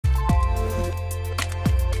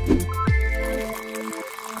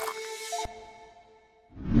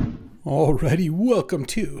Alrighty, welcome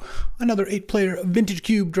to another 8-player Vintage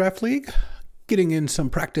Cube Draft League. Getting in some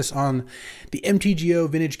practice on the MTGO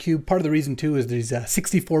Vintage Cube. Part of the reason too is these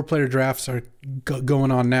 64-player drafts are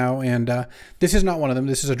going on now, and this is not one of them.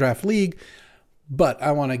 This is a draft league, but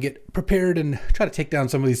I want to get prepared and try to take down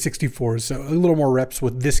some of these 64s. So a little more reps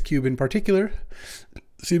with this cube in particular.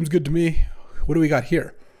 Seems good to me. What do we got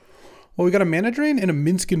here? Well, we got a Mana Drain and a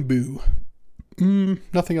Minsk and Boo.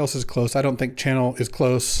 Nothing else is close. I don't think Channel is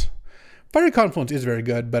close. Fiery Confluence is very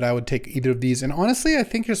good, but I would take either of these. And honestly, I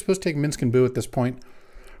think you're supposed to take Minsk and Boo at this point.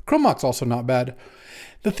 Chromok's also not bad.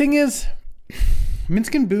 The thing is,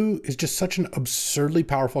 Minsk and Boo is just such an absurdly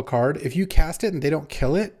powerful card. If you cast it and they don't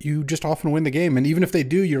kill it, you just often win the game. And even if they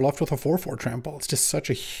do, you're left with a 4/4 trample. It's just such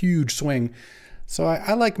a huge swing. So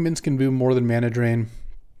I like Minsk and Boo more than Mana Drain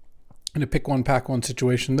in a pick one, pack one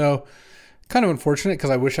situation, though. Kind of unfortunate because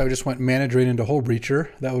I wish I just went Mana Drain into Hole Breacher.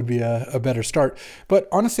 That would be a better start. But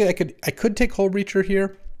honestly, I could take Hole Breacher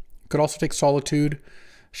here. Could also take Solitude.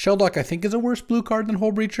 Shelldock I think is a worse blue card than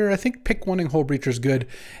Hole Breacher. I think pick one and Hole Breacher is good.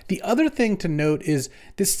 The other thing to note is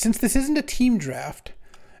this, since this isn't a team draft,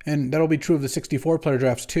 and that'll be true of the 64-player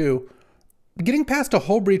drafts too, getting past a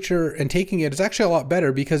Hole Breacher and taking it is actually a lot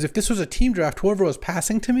better, because if this was a team draft, whoever was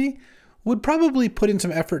passing to me would probably put in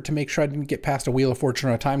some effort to make sure I didn't get past a Wheel of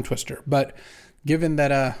Fortune or a Time Twister. But given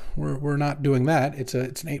that we're not doing that, it's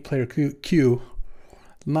an 8-player queue,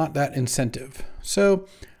 not that incentive. So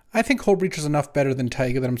I think Hole Breacher is enough better than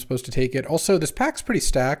Taiga that I'm supposed to take it. Also, this pack's pretty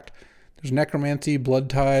stacked. There's Necromancy, Blood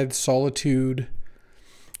Tithe, Solitude,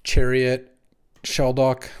 Chariot,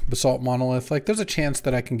 Shelldock, Basalt Monolith. Like, there's a chance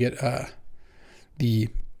that I can get the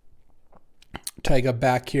Taiga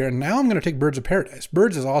back here. And now I'm going to take Birds of Paradise.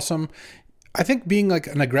 Birds is awesome. I think being like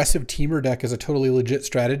an aggressive teamer deck is a totally legit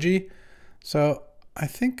strategy. So I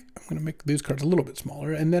think I'm going to make these cards a little bit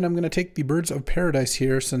smaller. And then I'm going to take the Birds of Paradise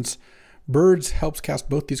here, since Birds helps cast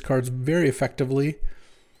both these cards very effectively.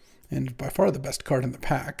 And by far the best card in the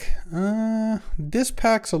pack. This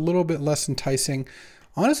pack's a little bit less enticing.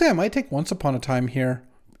 Honestly, I might take Once Upon a Time here.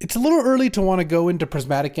 It's a little early to want to go into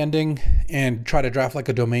Prismatic Ending and try to draft like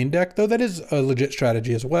a domain deck, though that is a legit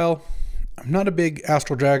strategy as well. I'm not a big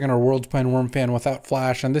Astral Dragon or World's Spine Worm fan without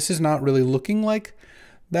Flash, and this is not really looking like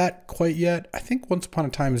that quite yet. I think Once Upon a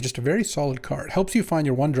Time is just a very solid card. Helps you find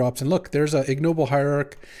your 1-drops, and look, there's a Ignoble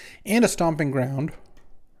Hierarch and a Stomping Ground,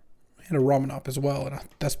 and a Ramanop as well, and a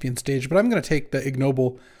Thespian Stage, but I'm going to take the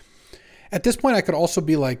Ignoble. At this point, I could also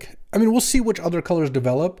be like, I mean, we'll see which other colors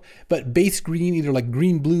develop, but base green, either like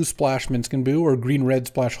green-blue splash Minsk and Boo, or green-red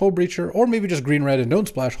splash Hole Breacher, or maybe just green-red and don't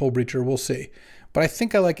splash Hole Breacher, we'll see. But I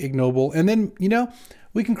think I like Ignoble, and then, you know,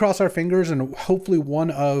 we can cross our fingers and hopefully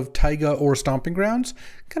one of Taiga or Stomping Grounds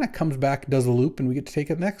kind of comes back, does the loop, and we get to take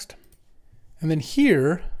it next. And then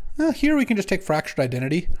here, here we can just take Fractured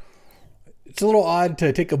Identity. It's a little odd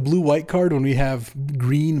to take a blue-white card when we have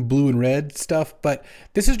green, blue, and red stuff, but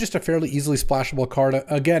this is just a fairly easily splashable card.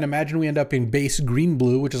 Again, imagine we end up in base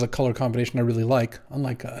green-blue, which is a color combination I really like,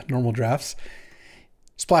 unlike normal drafts.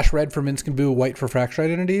 Splash red for Minsk and Boo, white for Fractured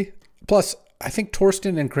Identity. Plus, I think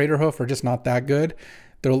Torsten and Craterhoof are just not that good.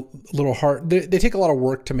 They're a little hard. They take a lot of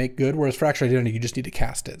work to make good, whereas Fractured Identity, you just need to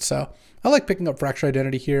cast it. So I like picking up Fractured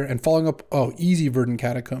Identity here and following up, easy Verdant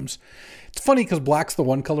Catacombs. It's funny because black's the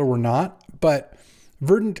one color we're not, but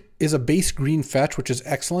Verdant is a base green fetch, which is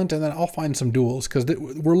excellent, and then I'll find some duels, because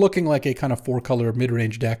we're looking like a kind of 4-color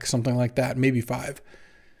mid-range deck, something like that, maybe 5.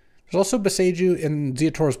 There's also Beseiju in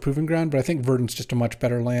Zeotora's Proving Ground, but I think Verdant's just a much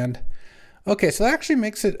better land. Okay, so that actually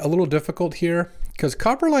makes it a little difficult here, because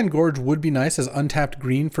Copperline Gorge would be nice as untapped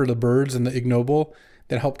green for the birds and the Ignoble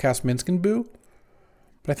that help cast Minsk and Boo.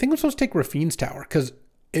 But I think I'm supposed to take Rafine's Tower, because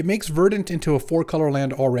it makes Verdant into a 4-color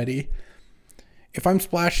land already. If I'm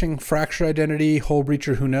splashing Fractured Identity, Hole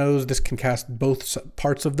Breacher, who knows, this can cast both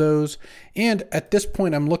parts of those. And at this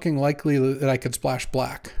point, I'm looking likely that I could splash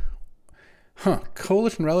black.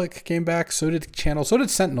 Coalition Relic came back, so did Channel, so did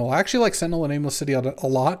Sentinel. I actually like Sentinel and Aimless City a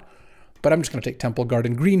lot, but I'm just going to take Temple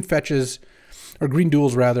Garden. Green fetches, or green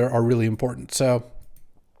duels rather, are really important. So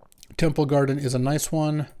Temple Garden is a nice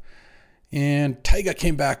one. And Taiga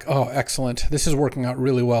came back. Oh, excellent. This is working out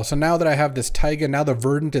really well. So now that I have this Taiga, now the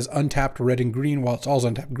Verdant is untapped red and green. Well, it's also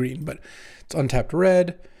untapped green, but it's untapped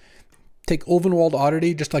red. Take Ulvenwald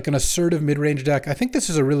Oddity, just like an assertive mid-range deck. I think this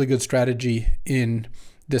is a really good strategy in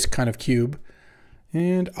this kind of cube.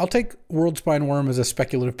 And I'll take World Spine Worm as a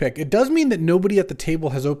speculative pick. It does mean that nobody at the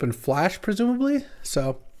table has opened Flash, presumably.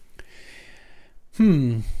 So,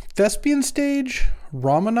 Thespian Stage,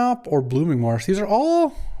 Ramanop, or Blooming Marsh. These are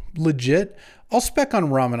all legit. I'll spec on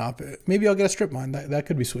Ramanop. Maybe I'll get a Strip Mine. That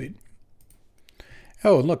could be sweet.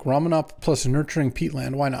 Oh, and look, Ramanop plus Nurturing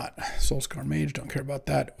Peatland. Why not? Soulscar Mage, don't care about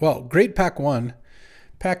that. Well, great pack 1.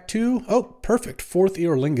 Pack 2, oh, perfect. 4th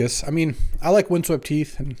Eorlingus. I mean, I like Windswept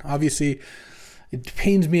Teeth, and obviously it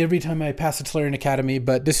pains me every time I pass a Tolarian Academy,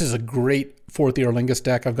 but this is a great 4th Eorlingus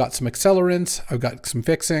deck. I've got some accelerants, I've got some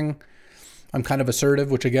fixing. I'm kind of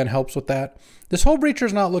assertive, which again helps with that. This whole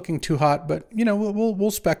Breacher's not looking too hot, but you know,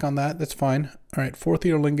 we'll spec on that. That's fine. All right, 4th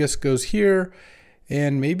Eorlingus goes here.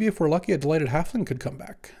 And maybe if we're lucky, a Delighted Halfling could come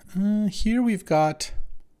back. Here we've got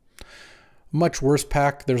a much worse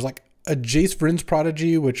pack. There's like a Jace Vryn's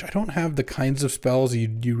Prodigy, which I don't have the kinds of spells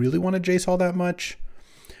you really want to Jace all that much.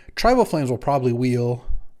 Tribal Flames will probably wheel.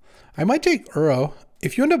 I might take Uro.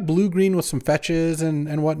 If you end up blue-green with some fetches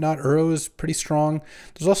and whatnot, Uro is pretty strong.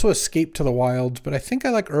 There's also Escape to the Wilds, but I think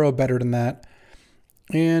I like Uro better than that.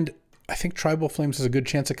 And I think Tribal Flames has a good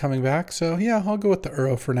chance of coming back. So yeah, I'll go with the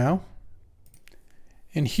Uro for now.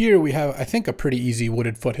 And here we have, I think, a pretty easy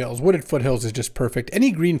Wooded Foothills. Wooded Foothills is just perfect.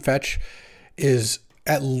 Any green fetch is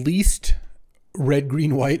at least red,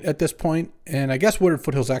 green, white at this point. And I guess Wooded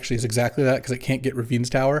Foothills actually is exactly that because it can't get Ravine's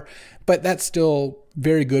Tower. But that's still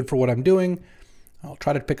very good for what I'm doing. I'll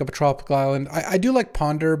try to pick up a Tropical Island. I do like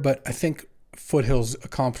Ponder, but I think Foothills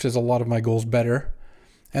accomplishes a lot of my goals better.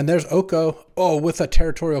 And there's Oko. Oh, with a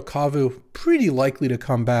Territorial Kavu, pretty likely to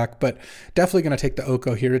come back, but definitely going to take the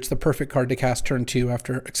Oko here. It's the perfect card to cast turn 2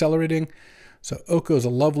 after accelerating. So Oko is a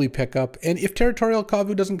lovely pickup. And if Territorial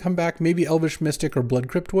Kavu doesn't come back, maybe Elvish Mystic or Blood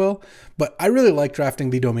Crypt will. But I really like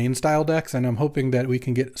drafting the Domain style decks, and I'm hoping that we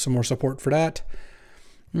can get some more support for that.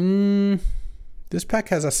 This pack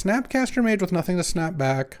has a Snapcaster Mage with nothing to snap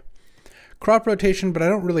back. Crop Rotation, but I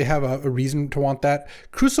don't really have a reason to want that.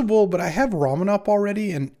 Crucible, but I have Ramanop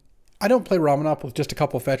already, and I don't play Ramanop with just a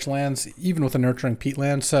couple fetch lands, even with a Nurturing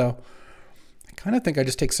Peatland, so I kind of think I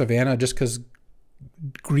just take Savannah just because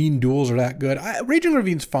green duels are that good. Raging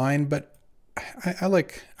Ravine's fine, but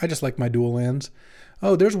I just like my dual lands.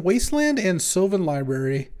 Oh, there's Wasteland and Sylvan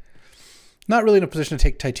Library. Not really in a position to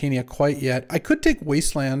take Titania quite yet. I could take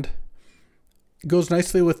Wasteland. Goes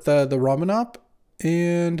nicely with the Ramanop.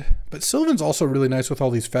 But Sylvan's also really nice with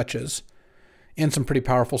all these fetches and some pretty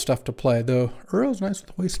powerful stuff to play, though Uro's nice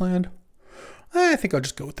with Wasteland. I think I'll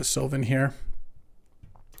just go with the Sylvan here.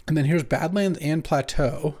 And then here's Badlands and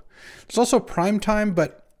Plateau. There's also Prime Time,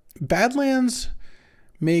 but Badlands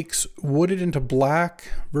makes Wooded into black.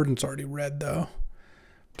 Verdant's already red, though.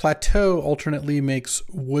 Plateau alternately makes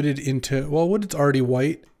Wooded into, well, Wooded's already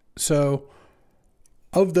white. So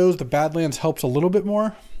of those, the Badlands helps a little bit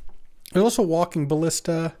more. There's also Walking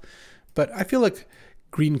Ballista, but I feel like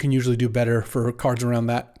green can usually do better for cards around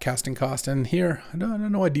that casting cost. And here, I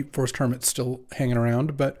don't know why Deep Forest Hermit's still hanging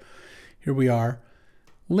around, but here we are.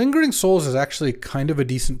 Lingering Souls is actually kind of a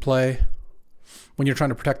decent play when you're trying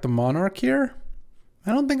to protect the Monarch here.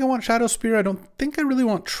 I don't think I want Shadow Spear. I don't think I really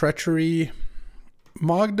want Treachery.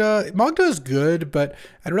 Magda is good, but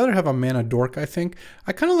I'd rather have a Mana Dork, I think.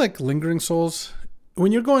 I kind of like Lingering Souls.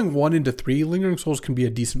 When you're going 1 into 3, Lingering Souls can be a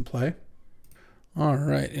decent play. All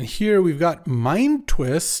right, and here we've got Mind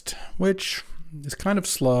Twist, which is kind of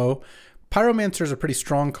slow. Pyromancer is a pretty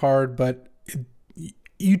strong card, but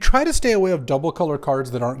you try to stay away of double color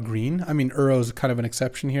cards that aren't green. I mean, Uro is kind of an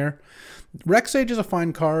exception here. Rex Sage is a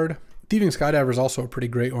fine card. Thieving Skydiver is also a pretty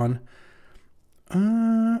great one.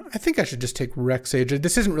 I think I should just take Rex Sage.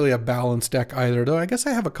 This isn't really a balanced deck either, though. I guess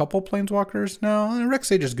I have a couple Planeswalkers. No, Rex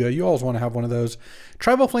Sage is good. You always want to have one of those.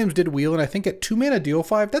 Tribal Flames did wheel, and I think at 2 mana deal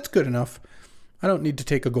 5, that's good enough. I don't need to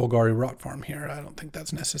take a Golgari Rot Farm here. I don't think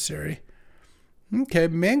that's necessary. Okay,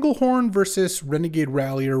 Manglehorn versus Renegade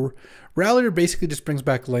Rallier. Rallier basically just brings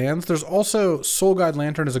back lands. There's also Soul Guide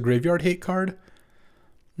Lantern as a graveyard hate card.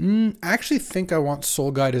 I actually think I want Soul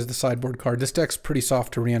Guide as the sideboard card. This deck's pretty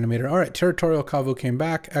soft to Reanimator. All right, Territorial Kavu came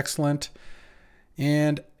back. Excellent.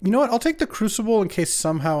 And you know what? I'll take the Crucible in case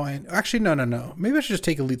somehow I... Actually, no. Maybe I should just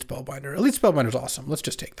take Elite Spellbinder. Elite Spellbinder's awesome. Let's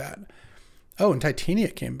just take that. Oh, and Titania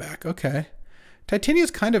came back. Okay. Titania's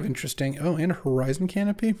kind of interesting. Oh, and Horizon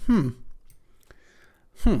Canopy.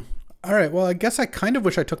 All right, well, I guess I kind of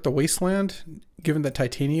wish I took the Wasteland, given that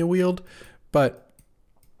Titania wheeled, but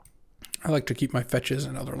I like to keep my fetches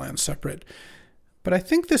and other lands separate. But I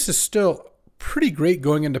think this is still pretty great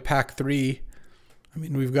going into pack 3. I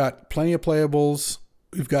mean, we've got plenty of playables.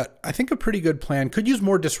 We've got, I think, a pretty good plan. Could use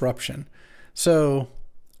more disruption. So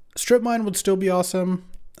Strip Mine would still be awesome.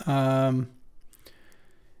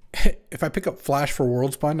 If I pick up Flash for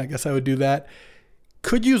Worldspine, I guess I would do that.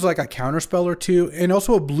 Could use like a counterspell or two, and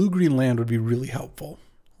also a blue-green land would be really helpful.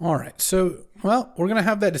 All right, so, well, we're going to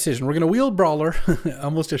have that decision. We're going to wheel Brawler,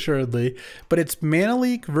 almost assuredly, but it's Mana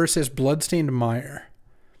Leak versus Bloodstained Mire.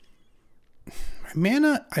 My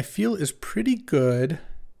mana, I feel, is pretty good.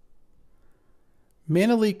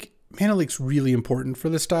 Mana Leak's really important for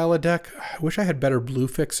this style of deck. I wish I had better blue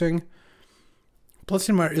fixing.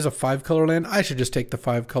 Bloodstained Mire is a 5-color land. I should just take the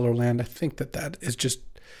 5-color land. I think that is just,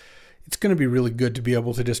 it's going to be really good to be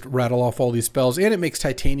able to just rattle off all these spells. And it makes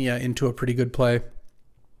Titania into a pretty good play,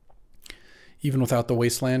 even without the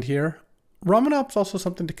Wasteland here. Ramanop's also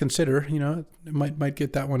something to consider. You know, it might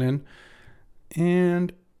get that one in.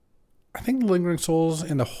 And I think Lingering Souls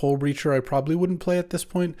and the Hull Breacher I probably wouldn't play at this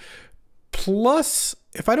point. Plus,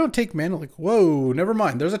 if I don't take Mana Leak, whoa, never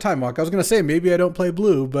mind. There's a Time Walk. I was going to say maybe I don't play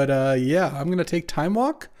blue, but yeah, I'm going to take Time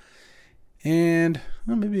Walk and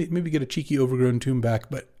well, maybe get a cheeky Overgrown Tomb back.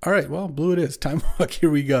 But all right, well, blue it is. Time Walk, here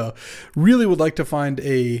we go. Really would like to find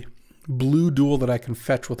a blue duel that I can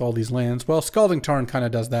fetch with all these lands. Well, Scalding Tarn kind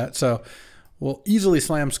of does that, so we'll easily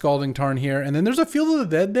slam Scalding Tarn here. And then there's a Field of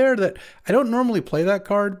the Dead there that I don't normally play that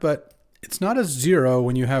card, but it's not a 0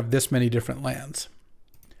 when you have this many different lands.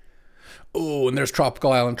 Oh, and there's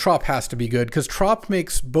Tropical Island. Trop has to be good because Trop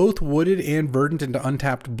makes both Wooded and Verdant into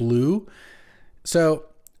untapped blue. So,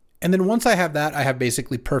 and then once I have that, I have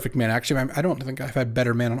basically perfect mana. Actually, I don't think I've had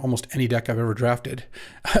better mana on almost any deck I've ever drafted.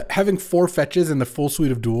 Having 4 fetches in the full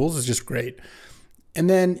suite of duels is just great. And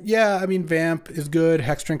then, yeah, I mean, Vamp is good,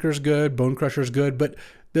 Hex Drinker is good, Bone Crusher is good, but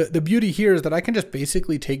the beauty here is that I can just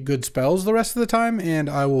basically take good spells the rest of the time and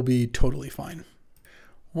I will be totally fine.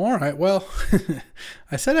 All right, well,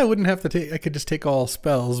 I said I wouldn't have to take, I could just take all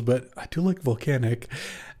spells, but I do like Volcanic.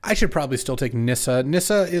 I should probably still take Nissa.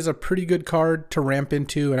 Nissa is a pretty good card to ramp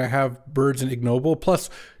into, and I have Birds and Ignoble. Plus,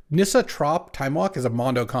 Nissa, Trop, Time Walk is a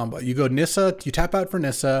Mondo combo. You go Nissa, you tap out for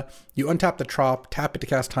Nissa, you untap the Trop, tap it to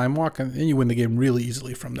cast Time Walk, and then you win the game really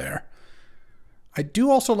easily from there. I do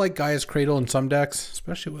also like Gaia's Cradle in some decks,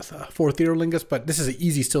 especially with 4 Theolingus, but this is an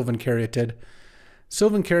easy Sylvan Caryatid.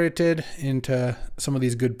 Sylvan Caryatid into some of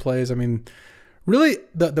these good plays. I mean, really,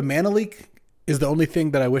 the Mana Leak is the only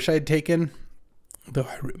thing that I wish I had taken, though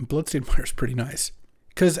Bloodstained Mire is pretty nice.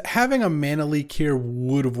 Because having a Mana Leak here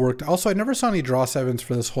would have worked. Also, I never saw any draw 7s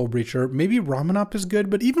for this Hull Breacher. Maybe Ramanop is good,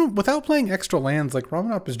 but even without playing extra lands, like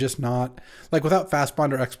Ramanop is just not, like without Fast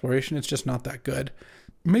Bond or Exploration, it's just not that good.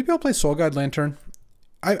 Maybe I'll play Soul Guide Lantern.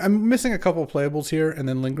 I'm missing a couple of playables here, and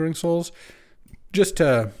then Lingering Souls, just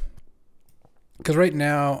to... Because right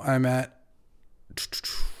now I'm at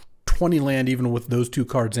 20 land even with those 2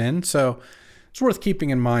 cards in. So it's worth keeping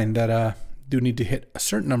in mind that I do need to hit a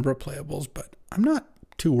certain number of playables, but I'm not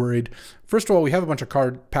too worried. First of all, we have a bunch of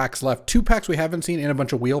card packs left. 2 packs we haven't seen and a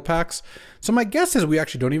bunch of wheel packs. So my guess is we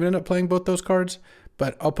actually don't even end up playing both those cards,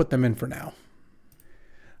 but I'll put them in for now.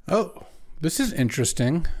 Oh, this is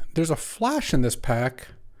interesting. There's a Flash in this pack,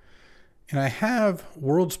 and I have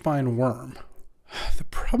Worldspine Worm. The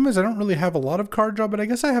problem is I don't really have a lot of card draw, but I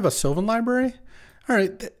guess I have a Sylvan Library. All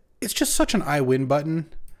right, it's just such an I win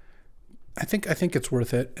button. I think it's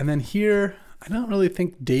worth it. And then here, I don't really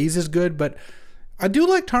think Daze is good, but I do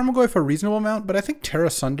like Tarmogoyf for a reasonable amount, but I think Terra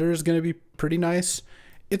Sunder is going to be pretty nice.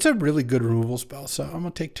 It's a really good removal spell, so I'm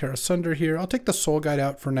going to take Terra Sunder here. I'll take the Soul Guide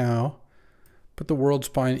out for now. Put the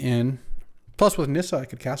Worldspine in. Plus with Nissa, I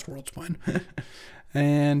could cast Worldspine.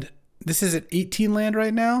 And this is at 18 land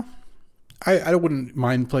right now. I wouldn't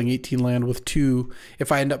mind playing 18 land with 2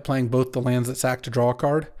 if I end up playing both the lands that sack to draw a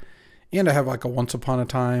card. And I have like a Once Upon a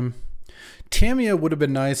Time. Tamiya would have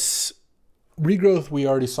been nice. Regrowth we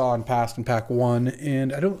already saw in past in pack 1,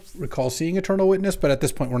 and I don't recall seeing Eternal Witness, but at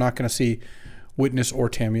this point we're not going to see Witness or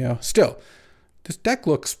Tamiya. Still, this deck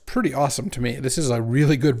looks pretty awesome to me. This is a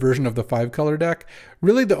really good version of the 5-color deck.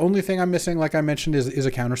 Really the only thing I'm missing, like I mentioned, is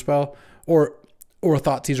a counterspell or a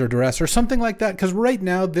Thoughtseize or Duress or something like that, because right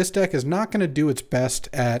now this deck is not going to do its best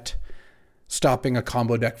at stopping a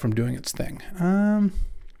combo deck from doing its thing.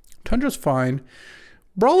 Tundra's fine.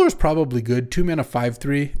 Brawler's probably good. 2 mana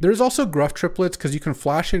 5/3. There's also Gruff Triplets, because you can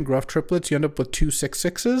flash in Gruff Triplets. You end up with 2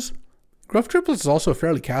 6/6s. Gruff Triplets is also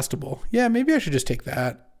fairly castable. Yeah, maybe I should just take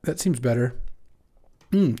that. That seems better.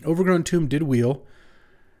 Overgrown Tomb did wheel,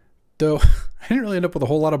 though I didn't really end up with a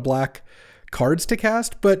whole lot of black cards to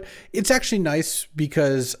cast, but it's actually nice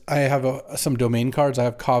because I have some domain cards. I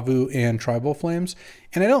have Kavu and Tribal Flames,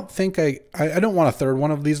 and I don't think I don't want a third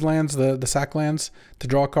one of these lands, the sack lands, to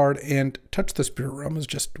draw a card, and Touch the Spirit Realm is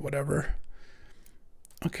just whatever.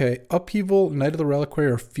 Okay, Upheaval, Night of the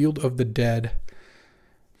Reliquary, or Field of the Dead.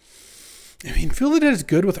 I mean, Field of the Dead is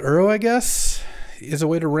good with Uro, I guess, is a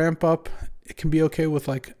way to ramp up. It can be okay with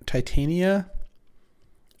like Titania.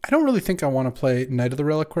 I don't really think I want to play Night of the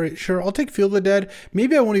Reliquary. Sure, I'll take Field of the Dead.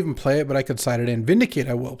 Maybe I won't even play it, but I could slide it in. Vindicate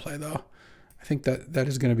I will play, though. I think that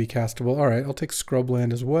is going to be castable. All right, I'll take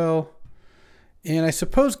Scrubland as well. And I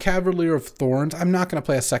suppose Cavalier of Thorns. I'm not going to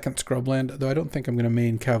play a second Scrubland, though I don't think I'm going to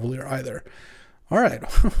main Cavalier either. All right,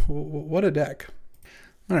 what a deck.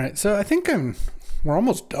 All right, so I think we're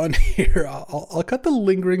almost done here. I'll cut the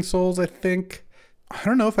Lingering Souls, I think. I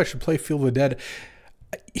don't know if I should play Field of the Dead.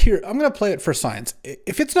 Here, I'm going to play it for science.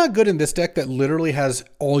 If it's not good in this deck that literally has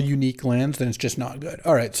all unique lands, then it's just not good.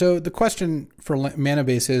 All right, so the question for mana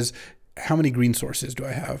base is, how many green sources do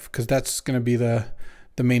I have? Because that's going to be the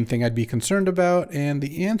main thing I'd be concerned about. And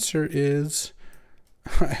the answer is,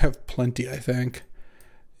 I have plenty, I think.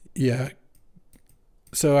 Yeah.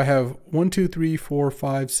 So I have 1, 2, 3, 4,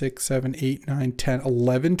 5, 6, 7, 8, 9, 10,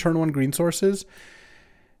 11 turn 1 green sources.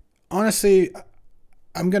 Honestly,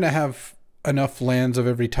 I'm going to have enough lands of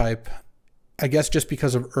every type. I guess just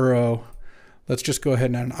because of Uro, let's just go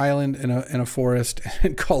ahead and add an island and a forest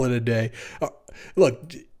and call it a day.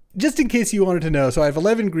 Look, just in case you wanted to know, so I have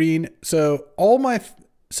 11 green. So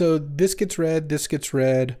so this gets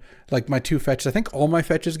red, like my 2 fetches. I think all my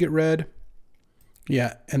fetches get red.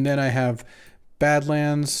 Yeah, and then I have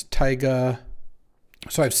Badlands, Taiga.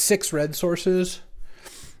 So I have 6 red sources.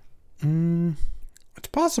 It's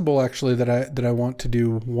possible actually that I want to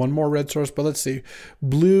do one more red source, but let's see.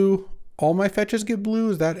 Blue, all my fetches get blue.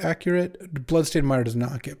 Is that accurate? Bloodstained Mire does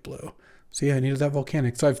not get blue. So yeah, I needed that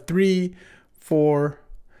volcanic. So I have 3, 4,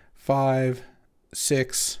 5,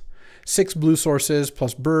 6 blue sources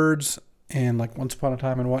plus birds and like Once Upon a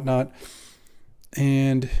Time and whatnot.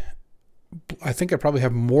 And I think I probably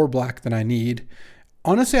have more black than I need.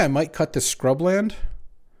 Honestly, I might cut this Scrubland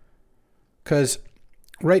because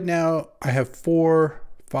right now I have 4,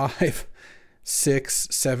 5, 6,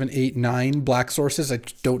 7, 8, 9 black sources. I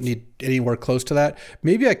don't need anywhere close to that.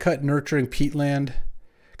 Maybe I cut Nurturing Peatland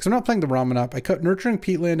because I'm not playing the Ramanop. I cut Nurturing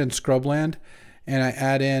Peatland and Scrubland, and I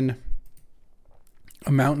add in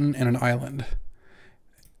a mountain and an island.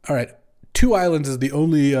 All right, 2 islands is the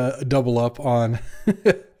only double up on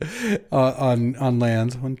on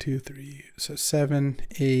lands. 1, 2, 3, so 7,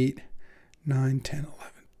 8, 9, 10, 11.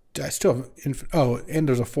 I still have and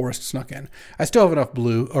there's a forest snuck in. I still have enough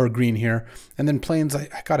blue or green here, and then plains. I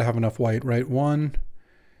gotta have enough white, right? 1,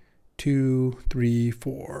 2, 3,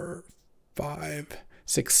 4, 5,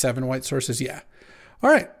 6, 7 white sources. Yeah. All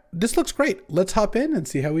right, this looks great. Let's hop in and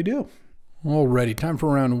see how we do. Alrighty, time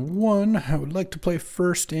for round 1. I would like to play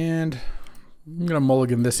first, and I'm gonna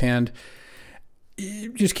mulligan this hand.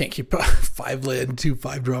 You just can't keep a 5-land, 2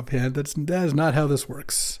 5-drop hand. That is not how this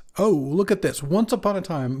works. Oh, look at this. Once Upon a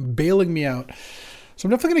Time, bailing me out. So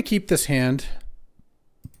I'm definitely going to keep this hand.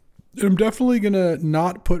 I'm definitely going to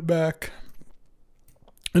not put back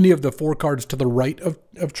any of the 4 cards to the right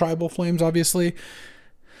of Tribal Flames, obviously.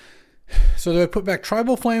 So do I put back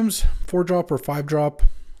Tribal Flames, 4-drop or 5-drop?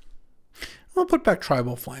 I'll put back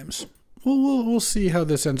Tribal Flames. We'll see how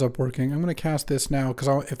this ends up working. I'm going to cast this now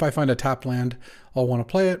because if I find a tap land, I'll want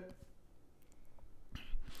to play it.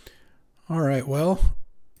 All right, well,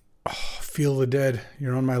 Field of the Dead,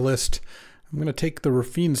 you're on my list. I'm going to take the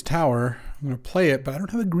Rafine's Tower. I'm going to play it, but I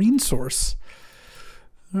don't have a green source.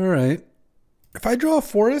 All right. If I draw a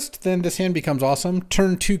forest, then this hand becomes awesome.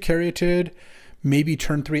 Turn 2 Caryatid, maybe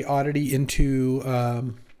turn 3 Oddity into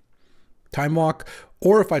Time Walk.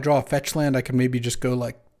 Or if I draw a fetch land, I can maybe just go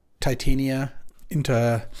like Titania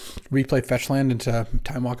into replay fetch land into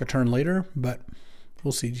Time Walk a turn later, but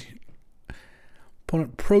we'll see.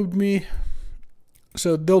 Opponent probed me.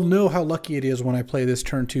 So they'll know how lucky it is when I play this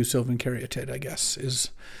turn 2 Sylvan Caryatid, I guess,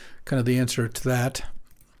 is kind of the answer to that.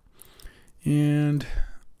 And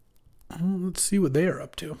let's see what they are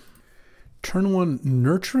up to. Turn 1,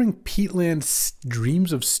 Nurturing Peatland,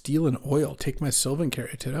 Dreams of Steel and Oil. Take my Sylvan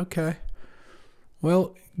Caryatid. Okay.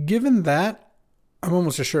 Well, given that, I'm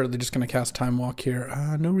almost assuredly just going to cast Time Walk here.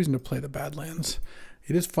 No reason to play the Badlands.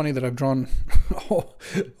 It is funny that I've drawn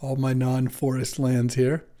all my non-forest lands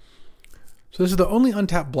here. So this is the only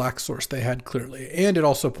untapped black source they had, clearly. And it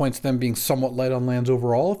also points to them being somewhat light on lands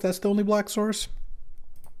overall, if that's the only black source.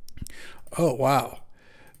 Oh, wow.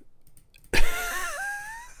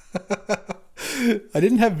 I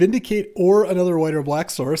didn't have Vindicate or another white or black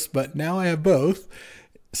source, but now I have both.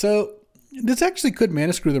 So this actually could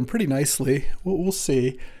mana screw them pretty nicely. We'll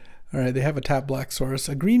see. All right, they have a tap black source.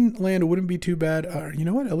 A green land wouldn't be too bad. You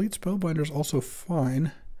know what? Elite Spellbinder is also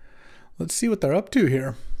fine. Let's see what they're up to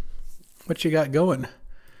here. What you got going?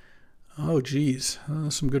 Oh, geez.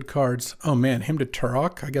 Some good cards. Oh, man. Hymn to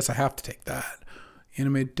Turok. I guess I have to take that.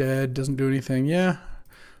 Animate Dead. Doesn't do anything. Yeah.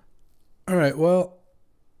 All right, well,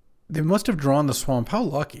 they must have drawn the Swamp. How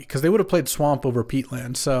lucky. Because they would have played Swamp over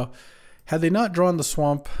Peatland. So had they not drawn the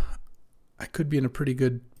Swamp, I could be in a pretty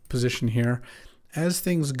good position here. As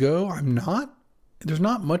things go, I'm not there's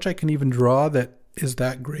not much I can even draw that is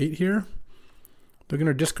that great here. They're going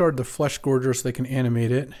to discard the Flesh Gorger so they can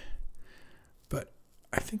animate it. But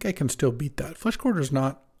I think I can still beat that. Flesh Gorger's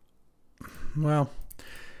not, well,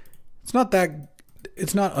 it's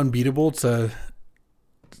not unbeatable. It's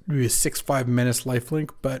maybe a 6/5 Menace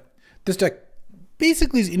lifelink, but this deck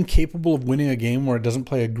basically is incapable of winning a game where it doesn't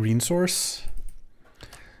play a green source.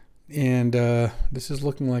 And this is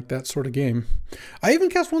looking like that sort of game. I even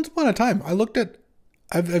cast Once Upon a Time. I looked at,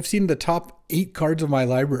 I've seen the top 8 cards of my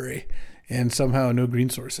library, and somehow no green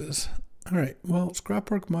sources. All right, well,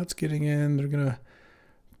 Scrapwork Mutt's getting in. They're going to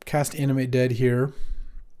cast Animate Dead here.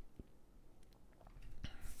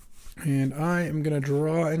 And I am going to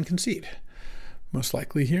draw and concede. Most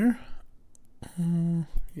likely here.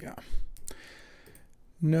 Yeah.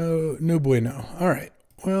 No bueno. All right.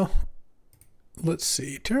 Well, let's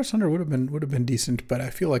see. Terra Sunder would have been decent, but I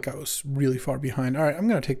feel like I was really far behind. All right, I'm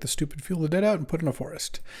going to take the stupid Field of the Dead out and put in a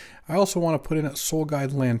forest. I also want to put in a Soul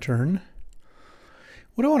Guide Lantern.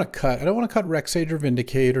 What do I want to cut? I don't want to cut Rexage or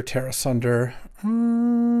Vindicate or Terra Sunder.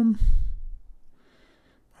 I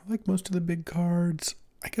like most of the big cards.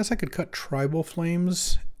 I guess I could cut Tribal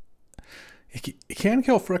Flames. It can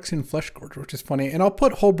kill Phyrexian Flesh Gorger, which is funny. And I'll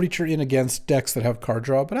put Hull Breacher in against decks that have card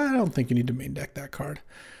draw, but I don't think you need to main deck that card.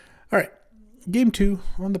 All right, game 2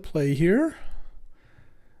 on the play here.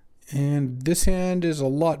 And this hand is a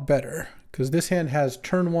lot better because this hand has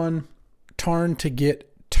turn 1 Tarn to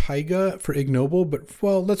get Taiga for Ignoble. But,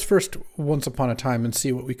 well, let's first Once Upon a Time and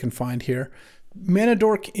see what we can find here. Mana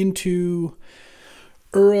Dork into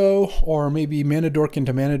Uro, or maybe Mana Dork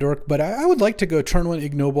into Mana Dork, but I would like to go turn 1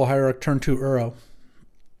 Ignoble Hierarch, turn 2 Uro.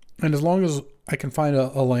 And as long as I can find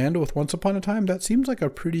a land with Once Upon a Time, that seems like a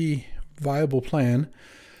pretty viable plan.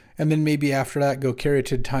 And then maybe after that go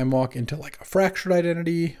Caryatid Time Walk into like a Fractured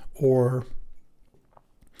Identity, or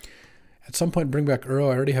at some point bring back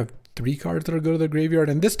Uro. I already have 3 cards that'll go to the graveyard.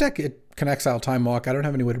 And this deck, it can exile Time Walk. I don't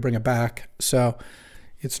have any way to bring it back, so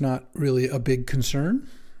it's not really a big concern.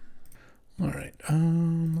 All right,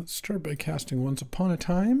 let's start by casting Once Upon a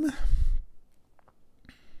Time.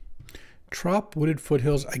 Trop, Wooded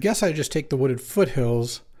Foothills. I guess I just take the Wooded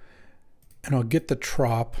Foothills and I'll get the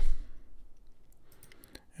Trop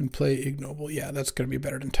and play Ignoble. Yeah, that's going to be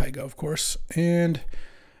better than Taiga, of course. And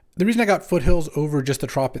the reason I got Foothills over just the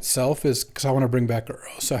Trop itself is because I want to bring back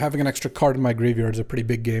Uro. So having an extra card in my graveyard is a pretty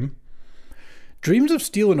big game. Dreams of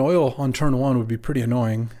Steel and Oil on turn 1 would be pretty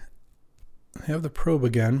annoying. I have the Probe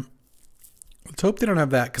again. Let's hope they don't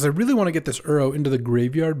have that, because I really want to get this Uro into the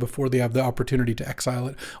graveyard before they have the opportunity to exile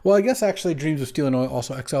it. Well, I guess actually Dreams of Steel and Oil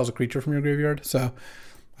also exiles a creature from your graveyard, so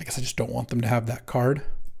I guess I just don't want them to have that card.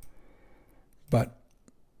 But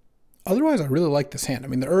otherwise, I really like this hand. I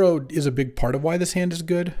mean, the Uro is a big part of why this hand is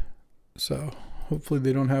good, so hopefully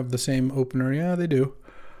they don't have the same opener. Yeah, they do.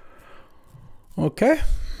 Okay.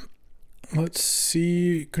 Let's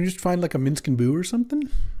see. Can you just find like a Minsk and Boo or something?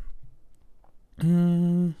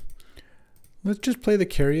 Let's just play the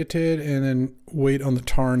Caryatid and then wait on the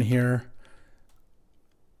Tarn here.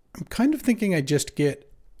 I'm kind of thinking I just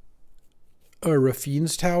get a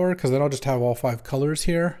Rafine's Tower, because then I'll just have all 5 colors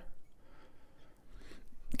here.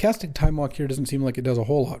 Casting Time Walk here doesn't seem like it does a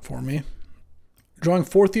whole lot for me. Drawing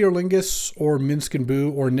 4 Theurlingus or Minsk and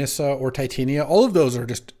Boo or Nissa or Titania, all of those are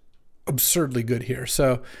just absurdly good here.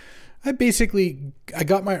 So I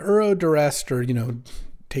got my Uro duressed, or, you know,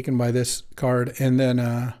 taken by this card, and then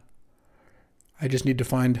I just need to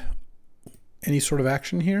find any sort of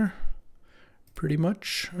action here, pretty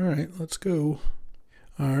much. All right, let's go.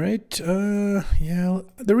 All right, yeah.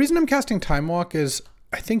 The reason I'm casting Time Walk is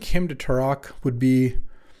I think Hymn to Turok would be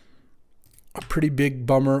a pretty big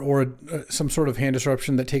bummer, or some sort of hand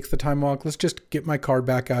disruption that takes the Time Walk. Let's just get my card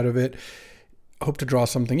back out of it. Hope to draw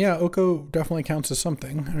something. Yeah, Oko definitely counts as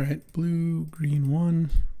something. All right, blue, green 1.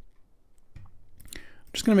 I'm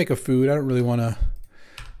just going to make a food. I don't really want to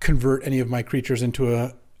convert any of my creatures into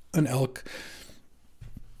an elk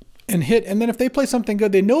and hit. And then if they play something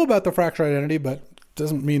good, they know about the Fractured Identity, but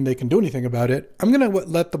doesn't mean they can do anything about it. I'm going to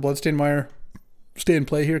let the Bloodstained Mire stay in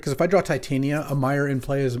play here, because if I draw Titania, a Mire in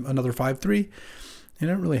play is another 5/3, and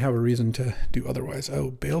I don't really have a reason to do otherwise. Oh,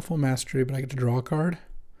 Baleful Mastery, but I get to draw a card.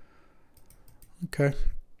 Okay.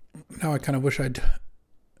 Now I kind of wish I'd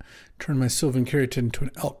turn my Sylvan Caryatid into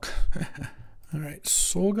an elk. All right,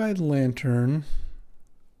 Soul Guide Lantern.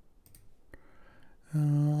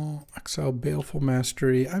 Exile Baleful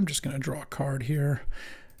Mastery. I'm just going to draw a card here.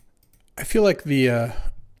 I feel like the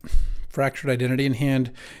Fractured Identity in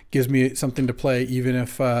hand gives me something to play, even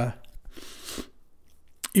if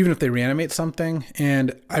they reanimate something.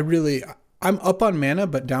 And I'm up on mana,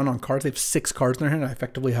 but down on cards. They have 6 cards in their hand. I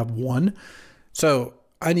effectively have 1. So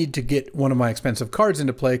I need to get one of my expensive cards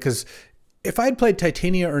into play, because if I had played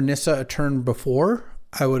Titania or Nissa a turn before,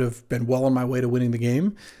 I would have been well on my way to winning the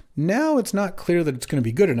game. Now it's not clear that it's going to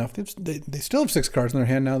be good enough. They still have 6 cards in their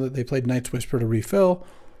hand now that they played Night's Whisper to refill.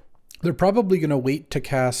 They're probably going to wait to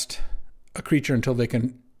cast a creature until they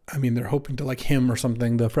can, I mean, they're hoping to like him or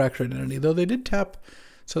something, the Fractured Identity, though they did tap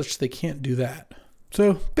such they can't do that.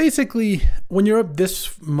 So basically, when you're up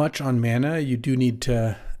this much on mana, you do need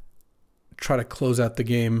to try to close out the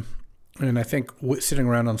game. And I think sitting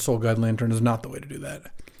around on Soul Guide Lantern is not the way to do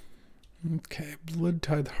that. Okay, Blood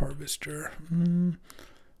Tithe Harvester.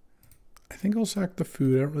 I think I'll sack the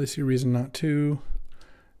food. I don't really see a reason not to.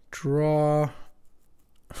 Draw.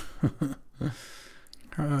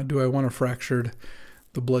 Do I want a Fractured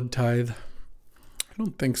the Blood Tithe? I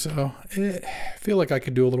don't think so. I feel like I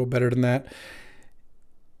could do a little better than that.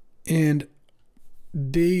 And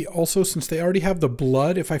they also, since they already have the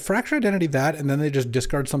blood, if I Fracture Identity that and then they just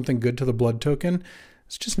discard something good to the blood token,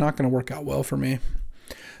 it's just not going to work out well for me.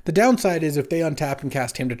 The downside is if they untap and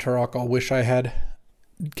cast Hymn to Turok, I'll wish I had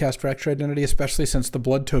cast Fracture Identity, especially since the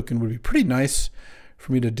blood token would be pretty nice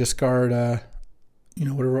for me to discard, you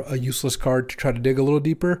know, whatever, a useless card to try to dig a little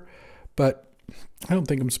deeper. But I don't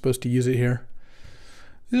think I'm supposed to use it here.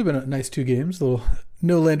 These have been a nice 2 games. A little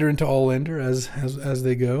no lander into all lander as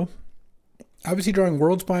they go. Obviously, drawing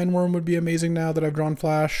Worldspine Worm would be amazing now that I've drawn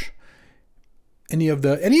Flash.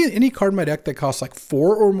 Any card in my deck that costs like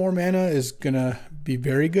 4 or more mana is gonna be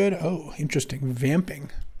very good. Oh, interesting.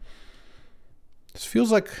 Vamping. This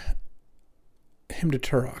feels like Hymn to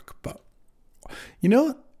Turok, but you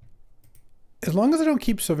know, as long as I don't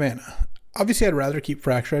keep Savannah. Obviously, I'd rather keep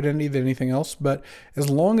Fracture Identity than anything else, but as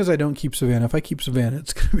long as I don't keep Savannah, if I keep Savannah,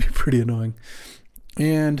 it's going to be pretty annoying.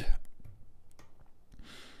 And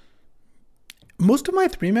most of my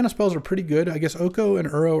 3-mana spells are pretty good. I guess Oko and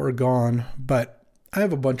Uro are gone, but I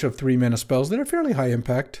have a bunch of 3-mana spells that are fairly high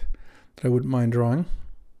impact that I wouldn't mind drawing.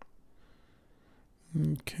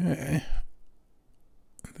 Okay.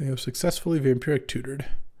 They have successfully Vampiric Tutored.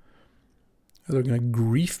 They're going to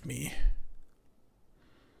grief me.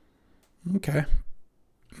 Okay.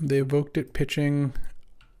 They evoked it pitching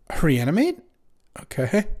Reanimate?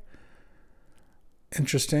 Okay.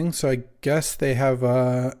 Interesting. So I guess they have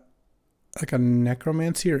like a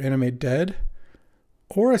Necromancy or Animate Dead.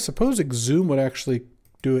 Or I suppose Exhume would actually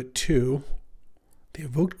do it too. They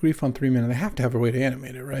evoked Grief on 3 mana. They have to have a way to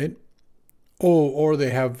animate it, right? Oh, or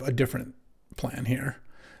they have a different plan here.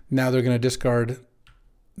 Now they're going to discard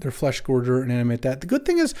their Flesh Gorger and animate that. The good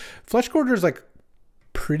thing is Flesh Gorger is like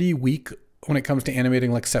pretty weak when it comes to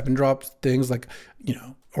animating like 7-drop things, like, you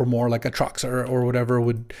know, or more like a Troxer or whatever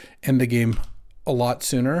would end the game a lot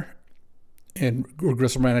sooner. And or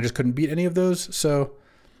Gristlebrand, I just couldn't beat any of those. So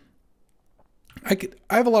I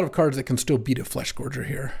have a lot of cards that can still beat a Flesh Gorger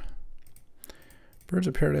here. Birds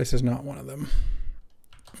of Paradise is not one of them.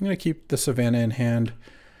 I'm going to keep the Savannah in hand.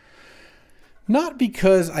 Not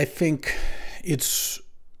because I think it's,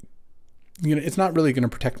 you know, it's not really going to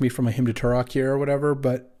protect me from a Hymn to Turok here or whatever,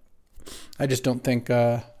 but I just don't think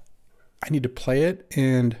I need to play it.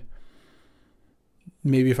 And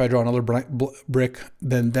maybe if I draw another brick,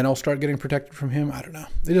 then I'll start getting protected from him. I don't know.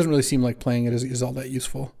 It doesn't really seem like playing it is all that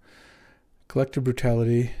useful. Collective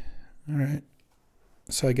Brutality. All right.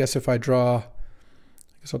 So I guess if I draw, I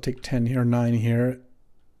guess I'll take 10 here, 9 here.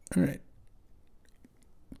 All right.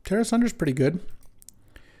 Terra Sunder's pretty good.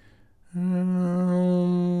 Let's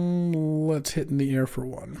hit in the air for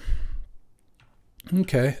 1.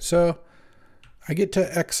 Okay, so I get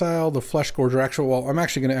to exile the Flesh Gorger. Well, I'm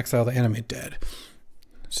actually going to exile the Animate Dead,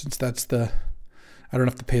 since that's the, I don't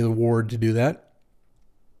have to pay the ward to do that.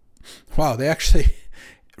 Wow, they actually,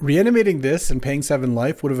 reanimating this and paying 7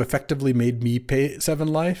 life would have effectively made me pay 7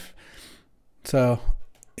 life. So,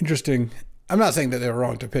 interesting. I'm not saying that they were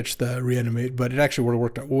wrong to pitch the reanimate, but it actually would have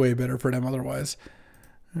worked out way better for them otherwise.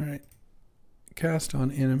 All right. Cast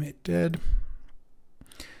on Animate Dead.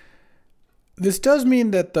 This does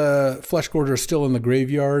mean that the Flesh Gorger is still in the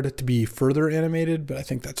graveyard to be further animated, but I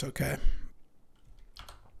think that's okay.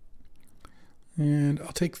 And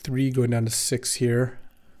I'll take 3 going down to 6 here.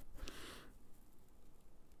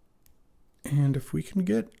 And if we can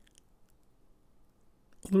get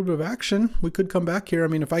a little bit of action, we could come back here. I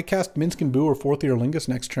mean, if I cast Minsc and Boo or Fourth Ear Lingus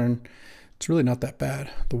next turn, it's really not that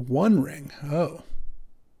bad. The One Ring. Oh.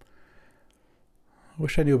 I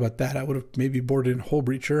wish I knew about that. I would have maybe boarded in Hole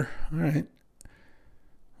Breacher. All right.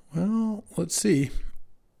 Well, let's see.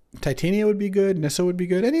 Titania would be good. Nissa would be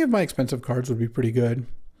good. Any of my expensive cards would be pretty good.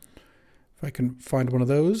 If I can find one of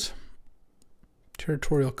those.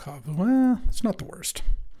 Territorial Cove. Well, it's not the worst.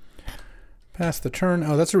 Pass the turn.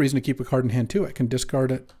 Oh, that's a reason to keep a card in hand too. I can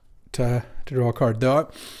discard it to draw a card.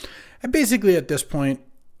 Though, I basically at this point,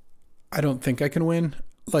 I don't think I can win.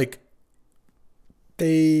 Like,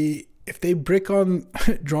 if they brick on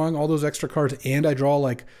drawing all those extra cards and I draw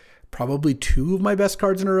like probably 2 of my best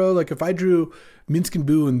cards in a row, like if I drew Minsk and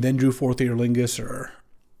Boo and then drew Fourth Earlingus, or,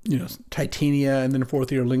 you know, Titania and then Fourth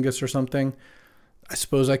Earlingus or something, I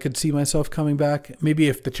suppose I could see myself coming back. Maybe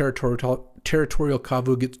if the territorial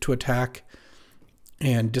Kavu gets to attack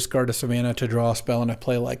and discard a Savannah to draw a spell, and I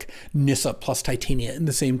play like Nissa plus Titania in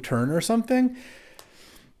the same turn or something,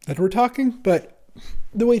 that we're talking. But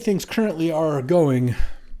the way things currently are going,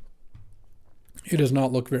 it does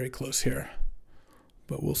not look very close here,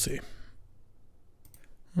 but we'll see.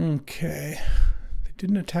 Okay, they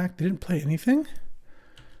didn't attack, they didn't play anything.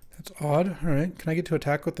 That's odd. All right, can I get to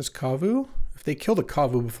attack with this Kavu? If they kill the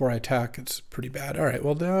Kavu before I attack, it's pretty bad. All right,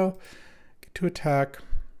 well now, get to attack.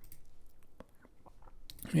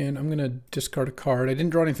 And I'm going to discard a card. I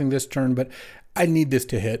didn't draw anything this turn, but I need this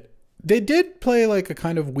to hit. They did play like a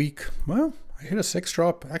kind of weak, well, I hit a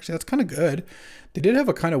 6-drop. Actually, that's kind of good. They did have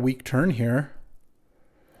a kind of weak turn here.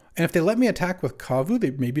 And if they let me attack with Kavu,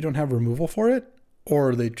 they maybe don't have removal for it,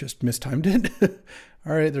 or they just mistimed it.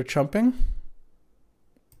 All right, they're chumping.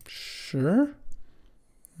 Sure.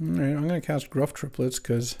 All right, I'm going to cast Gruff Triplets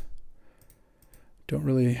because I don't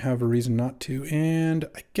really have a reason not to. And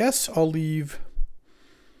I guess I'll leave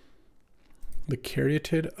the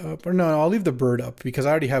Caryatid up. Or no, I'll leave the bird up because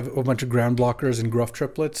I already have a bunch of ground blockers and Gruff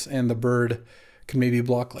Triplets, and the bird can maybe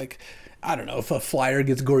block, like, I don't know, if a flyer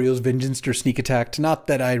gets Goryo's Vengeance or sneak attacked. Not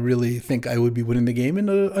that I really think I would be winning the game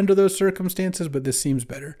under those circumstances, but this seems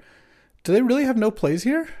better. Do they really have no plays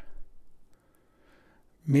here?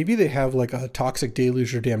 Maybe they have like a Toxic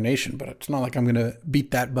Deluge or Damnation, but it's not like I'm going to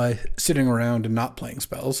beat that by sitting around and not playing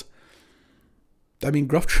spells. I mean,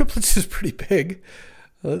 Gruff Triplets is pretty big.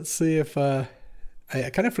 Let's see if... I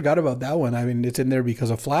kind of forgot about that one. I mean, it's in there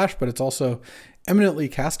because of Flash, but it's also eminently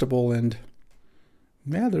castable, and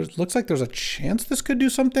yeah, looks like there's a chance this could do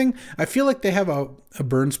something. I feel like they have a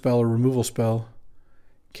burn spell or removal spell.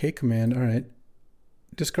 K command, all right.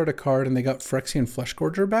 Discard a card, and they got Phyrexian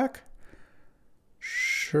Fleshgorger back.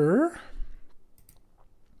 Sure.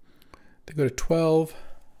 They go to 12.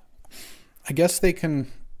 I guess they can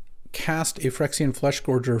cast a Phyrexian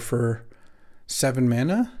Fleshgorger for 7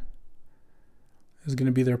 mana. Is going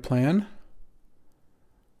to be their plan.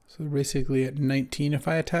 So basically at 19 if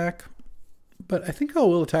I attack. But I think I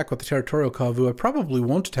will attack with the Territorial Kavu. I probably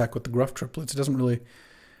won't attack with the Gruff Triplets. It doesn't really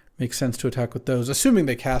make sense to attack with those. Assuming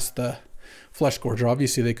they cast the Fleshgorger.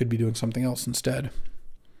 Obviously they could be doing something else instead.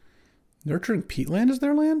 Nurturing Peatland is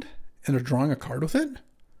their land? And they're drawing a card with it?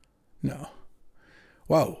 No.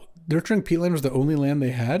 Wow. Nurturing Peatland was the only land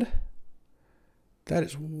they had? That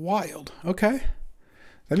is wild. Okay.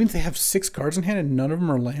 That means they have 6 cards in hand and none of them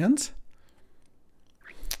are lands?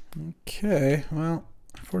 Okay, well,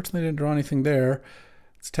 unfortunately I didn't draw anything there.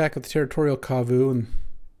 Let's attack with the Territorial Kavu. And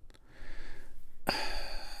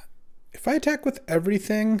if I attack with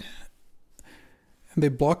everything and they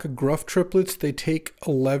block a Gruff Triplets, they take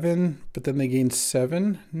 11, but then they gain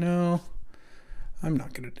 7? No, I'm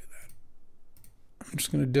not going to do that. I'm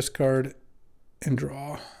just going to discard and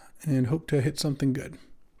draw and hope to hit something good.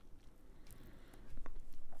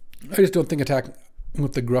 I just don't think attacking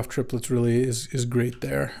with the Gruff Triplets really is great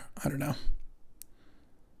there. I don't know.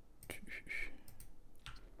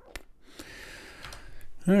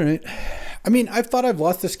 All right. I mean, I've thought I've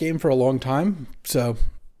lost this game for a long time, so...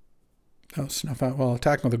 Oh, Snuff Out. Well,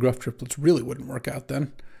 attacking with the Gruff Triplets really wouldn't work out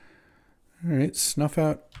then. All right, Snuff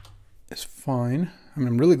Out is fine. I mean,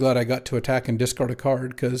 I'm really glad I got to attack and discard a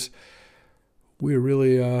card because we're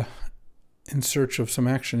really in search of some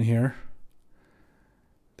action here.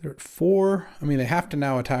 They're at 4. I mean, they have to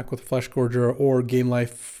now attack with Fleshgorger or gain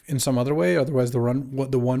life in some other way. Otherwise, the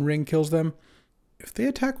one ring kills them. If they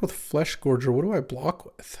attack with Fleshgorger, what do I block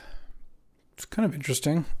with? It's kind of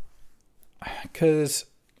interesting because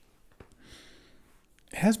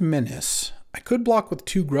it has Menace. I could block with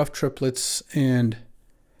 2 Gruff Triplets, and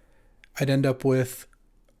I'd end up with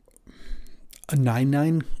a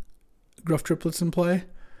 9/9 Gruff Triplets in play.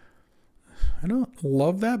 I don't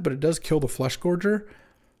love that, but it does kill the Fleshgorger.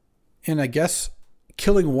 And I guess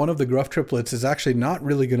killing one of the Gruff Triplets is actually not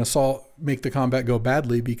really going to make the combat go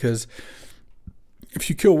badly, because if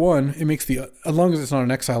you kill one, it makes as long as it's not an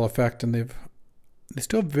exile effect, and they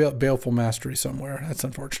still have Baleful Mastery somewhere. That's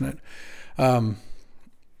unfortunate.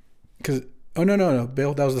 Because oh no,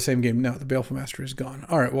 that was the same game. No, the Baleful Mastery is gone.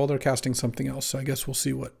 All right, well they're casting something else, so I guess we'll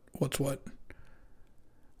see what's what.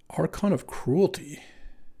 Archon of Cruelty.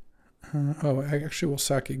 Oh, I actually will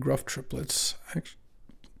sack a Gruff Triplets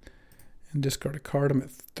and discard a card. I'm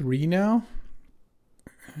at 3 now.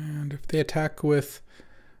 And if they attack with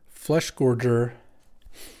Flesh Gorger,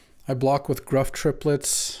 I block with Gruff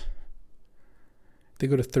Triplets. They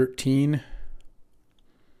go to 13.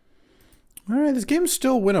 All right, this game's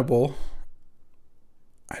still winnable.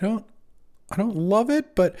 I don't love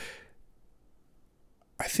it, but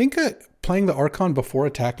I think playing the Archon before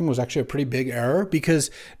attacking was actually a pretty big error, because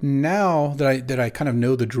now that I kind of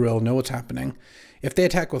know the drill, know what's happening. If they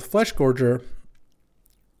attack with Flesh Gorger,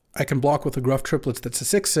 I can block with the Gruff Triplets that's a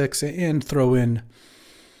 6/6 and throw in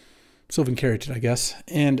Sylvan Caryatid, I guess.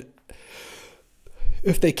 And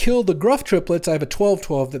if they kill the Gruff Triplets, I have a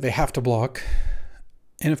 12/12 that they have to block.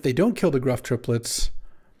 And if they don't kill the Gruff Triplets,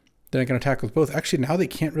 then I can attack with both. Actually, now they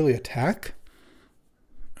can't really attack.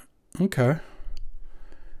 Okay.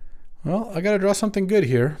 Well, I got to draw something good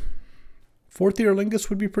here. 4th Earlingus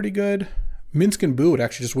would be pretty good. Minsk and Boo would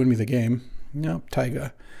actually just win me the game. Nope,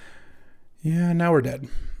 Taiga. Yeah, now we're dead.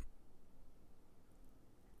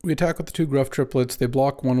 We attack with the 2 Gruff Triplets. They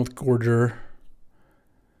block 1 with Gorger.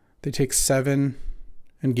 They take 7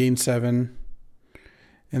 and gain 7.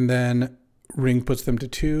 And then Ring puts them to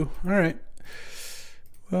 2. All right.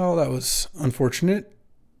 Well, that was unfortunate.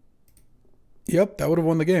 Yep, that would have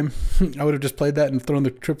won the game. I would have just played that and thrown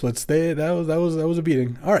the triplets. That was a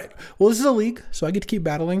beating. All right. Well, this is a league, so I get to keep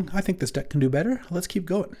battling. I think this deck can do better. Let's keep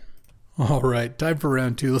going. All right, time for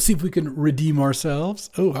round 2. Let's see if we can redeem ourselves.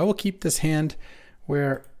 Oh, I will keep this hand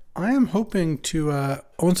where I am hoping to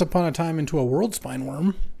once upon a time into a World Spine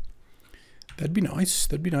Worm. That'd be nice.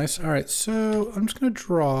 That'd be nice. All right, so I'm just gonna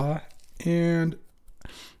draw, and I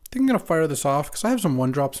think I'm gonna fire this off because I have some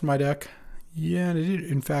 1-drops in my deck. Yeah, and it did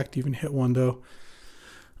in fact even hit one though.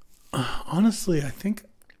 Honestly, I think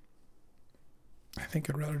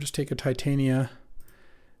I'd rather just take a Titania.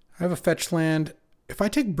 I have a fetch land. If I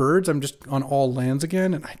take birds, I'm just on all lands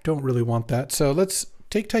again, and I don't really want that. So let's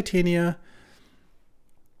take Titania.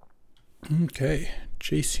 Okay,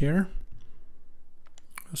 Jace here.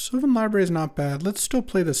 Sylvan Library is not bad. Let's still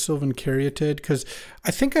play the Sylvan Caryatid, because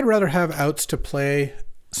I think I'd rather have outs to play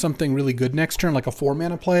something really good next turn, like a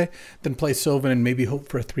 4-mana play, than play Sylvan and maybe hope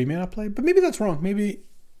for a 3-mana play. But maybe that's wrong.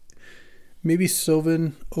 Maybe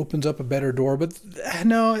Sylvan opens up a better door. But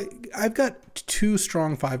no, I've got 2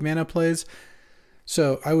 strong 5-mana plays.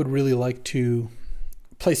 So I would really like to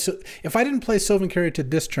play. If I didn't play Sylvan Caryatid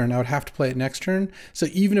this turn, I would have to play it next turn. So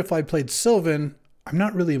even if I played Sylvan, I'm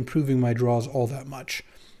not really improving my draws all that much.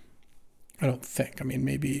 I don't think. I mean,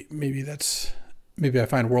 maybe I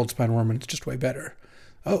find World Spine Worm and it's just way better.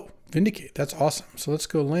 Oh, Vindicate. That's awesome. So let's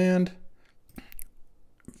go land.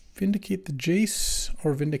 Vindicate the Jace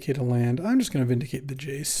or Vindicate a land. I'm just going to Vindicate the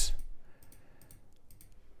Jace.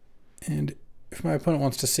 And if my opponent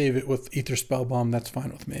wants to save it with Ether Spellbomb, that's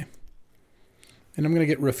fine with me. And I'm going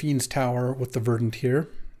to get Rafine's Tower with the Verdant here.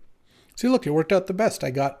 See, look, it worked out the best.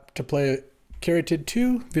 I got to play Caryatid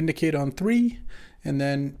 2, Vindicate on 3, and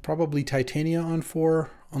then probably Titania on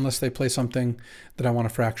 4, unless they play something that I want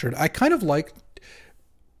to fracture. I kind of like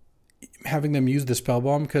having them use the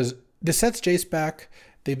Spellbomb because this sets Jace back.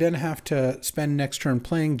 They then have to spend next turn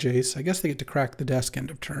playing Jace. I guess they get to crack the desk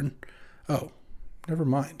end of turn. Oh, never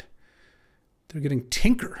mind. They're getting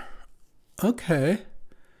Tinker. Okay.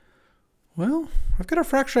 Well, I've got a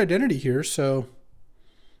Fractured Identity here, so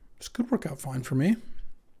this could work out fine for me.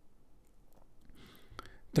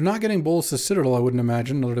 They're not getting Bolas' Citadel, I wouldn't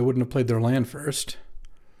imagine, or they wouldn't have played their land first.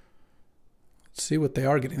 Let's see what they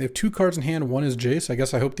are getting. They have 2 cards in hand. One is Jace. I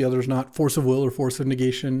guess I hope the other is not Force of Will or Force of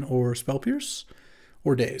Negation or Spell Pierce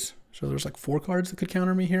or Daze. So there's like 4 cards that could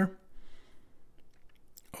counter me here.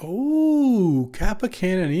 Oh, Kappa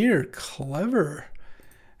Cannoneer. Clever.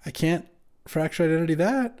 I can't Fracture Identity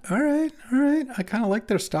that. All right, all right. I kind of like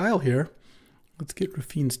their style here. Let's get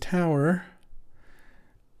Rafine's Tower.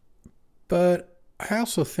 But I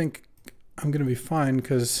also think I'm going to be fine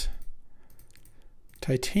because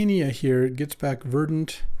Titania here gets back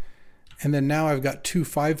Verdant. And then now I've got 2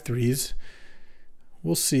 5/3s.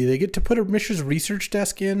 We'll see. They get to put a Mishra's Research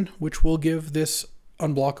Desk in, which will give this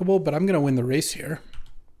unblockable, but I'm going to win the race here.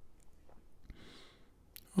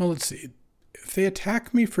 Well, let's see. If they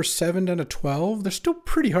attack me for 7 down to 12, they're still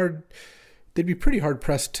pretty hard. They'd be pretty hard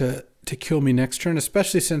pressed to kill me next turn,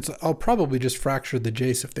 especially since I'll probably just fracture the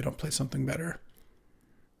Jace if they don't play something better.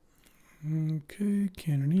 Okay,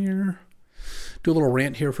 Cannoneer. Do a little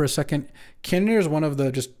rant here for a second. Cannoneer is one of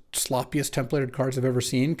the just sloppiest templated cards I've ever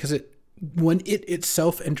seen because when it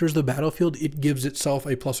itself enters the battlefield, it gives itself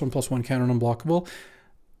a +1/+1 counter and unblockable.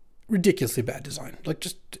 Ridiculously bad design. Like,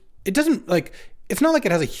 just, it doesn't, like, it's not like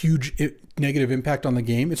it has a huge negative impact on the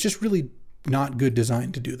game. It's just really not good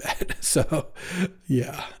design to do that. So,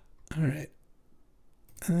 yeah. All right.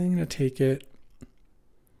 I'm going to take it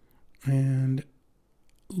and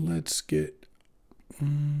let's get...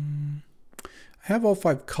 I have all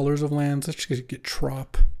 5 colors of lands. Let's just get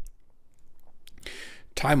Trop.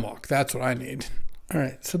 Time Walk. That's what I need. All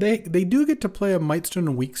right. So they do get to play a Mightstone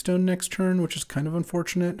and Weakstone next turn, which is kind of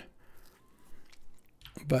unfortunate.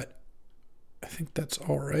 But I think that's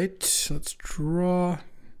all right. Let's draw...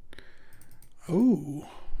 Oh,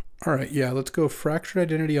 all right. Yeah, let's go Fractured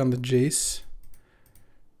Identity on the Jace.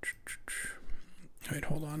 Wait,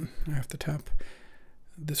 hold on. I have to tap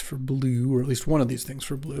this for blue, or at least one of these things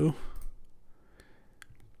for blue.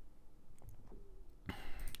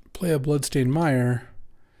 Play a Bloodstained Mire.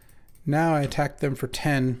 Now I attack them for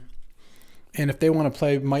 10. And if they want to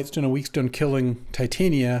play Mightstone and Weakstone killing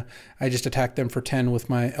Titania, I just attack them for 10 with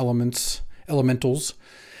my elementals.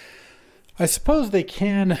 I suppose they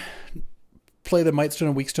can play the Mightstone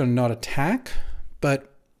and Weakstone and not attack,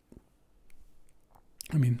 but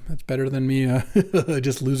I mean, that's better than me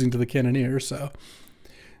just losing to the Cannoneer, so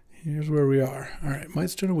here's where we are. All right,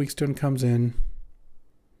 Mightstone and Weakstone comes in.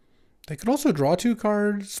 They could also draw 2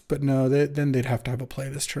 cards, but no, then they'd have to have a play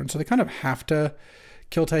this turn, so they kind of have to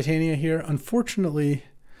kill Titania here. Unfortunately,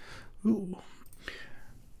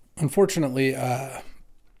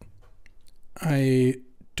 I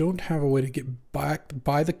don't have a way to get back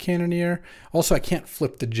by the Cannoneer. Also, I can't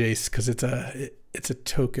flip the Jace because it's a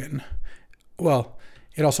token. Well,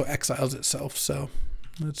 it also exiles itself. So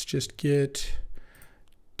let's just get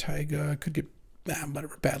Taiga. Could get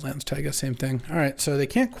whatever, Badlands, Taiga, same thing. All right, so they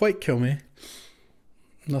can't quite kill me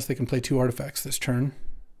unless they can play 2 artifacts this turn.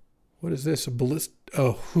 What is this? A ballista?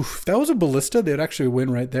 Oh, if that was a ballista, they'd actually win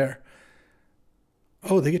right there.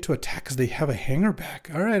 Oh, they get to attack because they have a hanger back.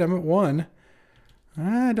 All right, I'm at 1.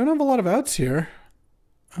 I don't have a lot of outs here.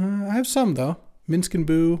 I have some, though. Minsk and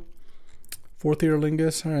Boo. 4th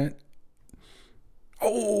Earlingus. All right.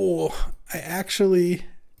 Oh, I actually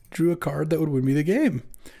drew a card that would win me the game.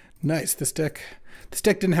 Nice. This deck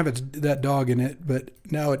didn't have that dog in it, but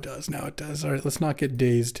now it does. Now it does. All right, let's not get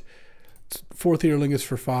dazed. It's 4th Earlingus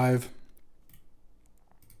for 5.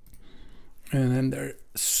 And then they're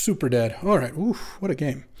super dead. All right. Oof, what a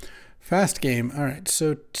game. Fast game. All right,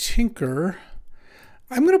 so Tinker...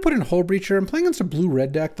 I'm going to put in Hull Breacher. I'm playing against a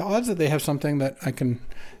blue-red deck. The odds that they have something that I can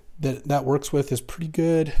that works with is pretty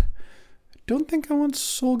good. I don't think I want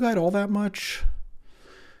Soul Guide all that much.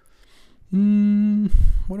 What do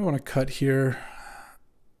I want to cut here?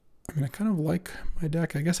 I mean, I kind of like my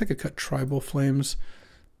deck. I guess I could cut Tribal Flames.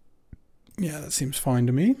 Yeah, that seems fine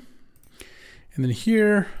to me. And then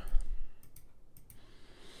here,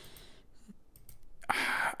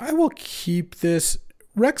 I will keep this.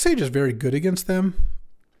 Rexage is very good against them.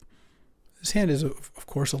 This hand is, of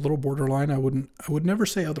course, a little borderline. I would never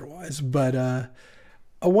say otherwise. But a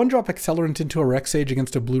 1-drop Accelerant into a Rexage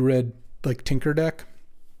against a blue-red like Tinker deck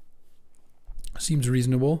seems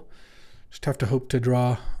reasonable. Just have to hope to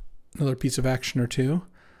draw another piece of action or 2.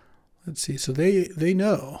 Let's see. So they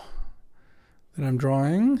know that I'm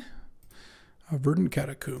drawing a Verdant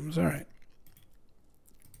Catacombs. All right.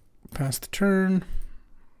 Pass the turn.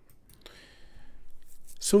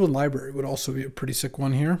 Sylvan Library would also be a pretty sick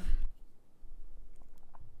one here.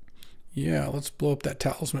 Yeah, let's blow up that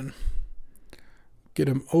Talisman. Get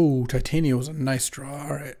him. Oh, Titania was a nice draw.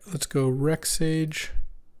 All right, let's go Rexage.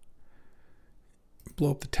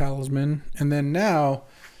 Blow up the Talisman. And then now,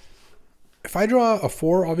 if I draw a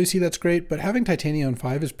 4, obviously that's great, but having Titania on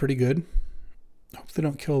 5 is pretty good. Hope they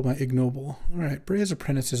don't kill my Ignoble. All right, Brea's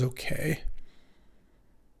Apprentice is okay.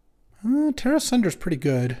 Terra Sunder's pretty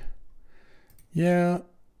good. Yeah,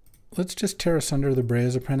 let's just Terra Sunder the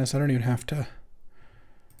Brea's Apprentice. I don't even have to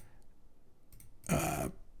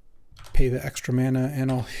pay the extra mana,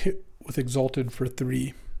 and I'll hit with Exalted for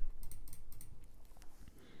 3.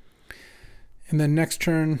 And then next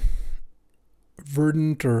turn,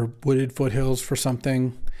 Verdant or Wooded Foothills for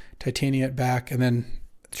something, Titania at back, and then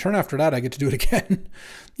the turn after that I get to do it again.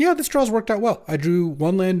 Yeah, this draw's worked out well. I drew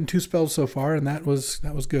 1 land and 2 spells so far, and that was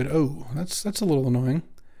good. Oh, that's a little annoying.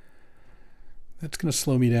 That's going to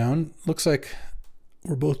slow me down. Looks like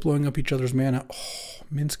we're both blowing up each other's mana. Oh,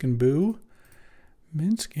 Minsk and Boo.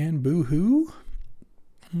 Minsk and Boo who?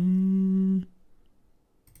 Let's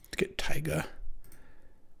get Taiga.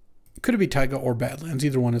 Could it be Taiga or Badlands?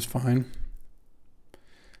 Either one is fine.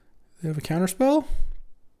 They have a counterspell?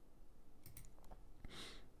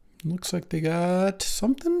 Looks like they got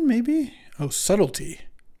something, maybe? Oh, Subtlety.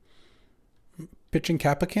 Pitching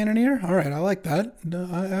Kappa Cannoneer? All right, I like that.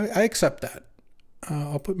 I accept that.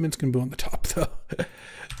 I'll put Minsk and Boo on the top, So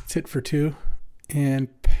it's hit for 2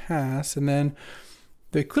 and pass. And then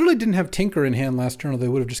they clearly didn't have Tinker in hand last turn, or they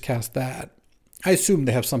would have just cast that. I assume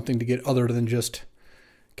they have something to get other than just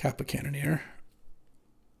Kappa Cannoneer.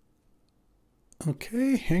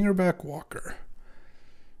 Okay, Hangerback Walker.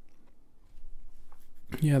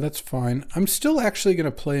 Yeah, that's fine. I'm still actually going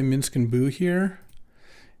to play Minsk and Boo here.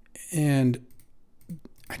 And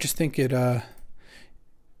I just think it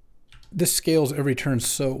this scales every turn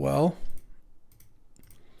so well.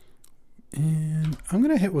 And I'm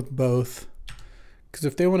going to hit with both. Because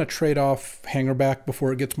if they want to trade off Hangerback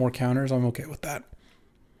before it gets more counters, I'm okay with that.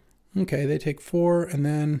 Okay, they take 4, and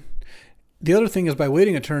then the other thing is by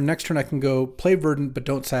waiting a turn, next turn I can go play Verdant but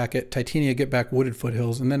don't sack it, Titania, get back Wooded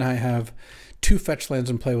Foothills, and then I have 2 fetch lands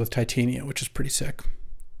in play with Titania, which is pretty sick.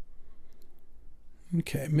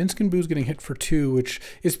 Okay, Minsk and Boo's getting hit for 2, which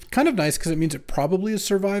is kind of nice because it means it probably is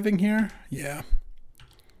surviving here. Yeah.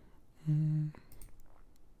 I'm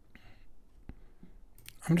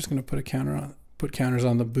just going to put a counter on, put counters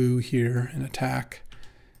on the Boo here and attack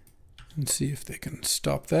and see if they can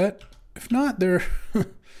stop that. If not, they're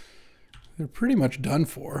they're pretty much done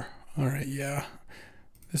for. All right, yeah.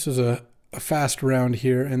 This was a fast round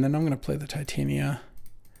here, and then I'm going to play the Titania.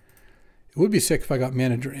 It would be sick if I got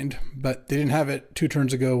mana drained, but they didn't have it 2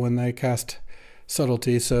 turns ago when they cast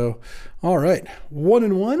Subtlety. So, all right,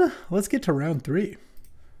 1-1. Let's get to round 3.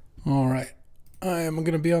 All right, I am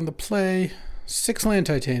going to be on the play. 6 land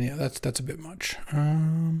Titania. That's a bit much.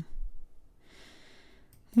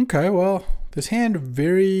 Okay, well, this hand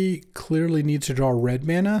very clearly needs to draw red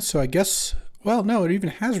mana, so I guess, well, no, it even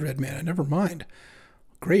has red mana. Never mind.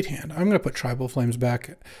 Great hand. I'm going to put Tribal Flames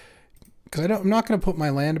back because I'm not going to put my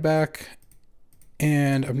land back,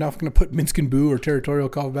 and I'm not going to put Minsk and Boo or Territorial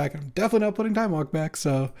Call back. I'm definitely not putting Time Walk back,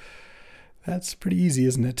 so that's pretty easy,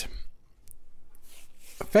 isn't it?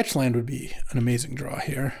 A fetch land would be an amazing draw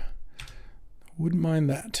here. Wouldn't mind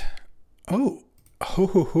that. Oh, ho,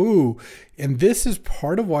 ho, ho. And this is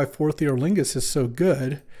part of why Fourth Eorlingus is so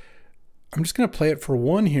good. I'm just going to play it for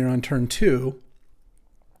 1 here on turn 2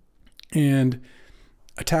 and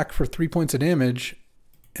attack for 3 points of damage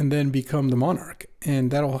and then become the Monarch. And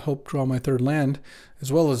that'll help draw my 3rd land,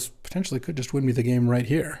 as well as potentially could just win me the game right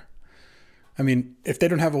here. I mean, if they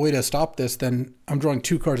don't have a way to stop this, then I'm drawing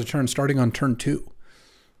 2 cards a turn starting on turn 2.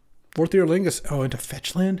 Fourth Eorlingus, oh, into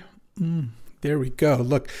fetch land? There we go.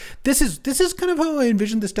 Look, this is kind of how I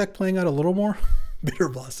envisioned this deck playing out a little more. Bitter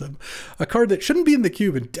Blossom, a card that shouldn't be in the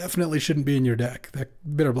cube and definitely shouldn't be in your deck. That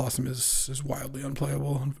Bitter Blossom is wildly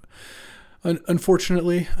unplayable,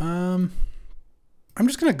 unfortunately. I'm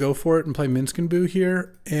just gonna go for it and play Minsk and Boo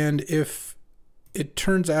here, and if it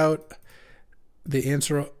turns out they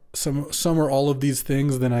answer some or all of these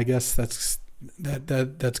things, then I guess that's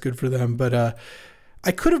good for them. But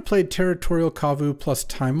I could have played Territorial Kavu plus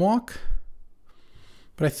Time Walk.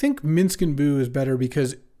 But I think Minsk and Boo is better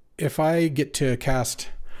because if I get to cast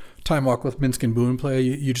Time Walk with Minsk and Boo in play,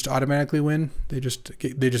 you just automatically win. They just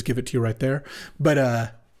give it to you right there. But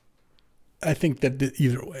I think that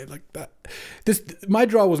either way, like that, my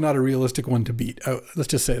draw was not a realistic one to beat. Let's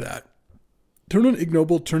just say that. Turn 1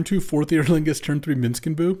 Ignoble, turn 2 Fourth Eorlingus, turn 3 Minsk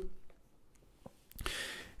and Boo.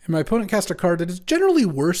 And my opponent cast a card that is generally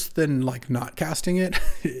worse than like not casting it.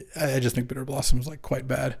 I just think Bitter Blossom is like quite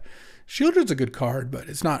bad. Shieldred's a good card, but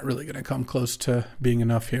it's not really going to come close to being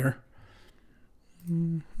enough here.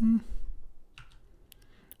 And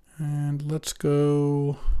let's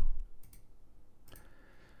go.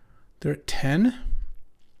 They're at 10. I'm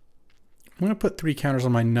going to put 3 counters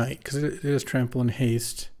on my Knight because it is Trample and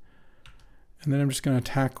Haste. And then I'm just going to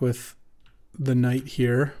attack with the Knight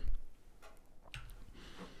here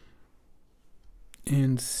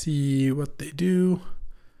and see what they do.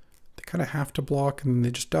 They kind of have to block and then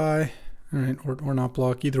they just die. All right, or not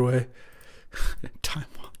block, either way. Time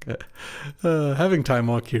Walk. Having Time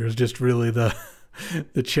Walk here is just really the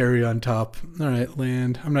cherry on top. All right,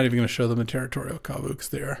 land. I'm not even going to show them the Territorial Kavu because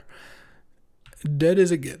they are dead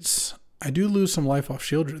as it gets. I do lose some life off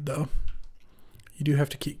Shieldred, though. You do have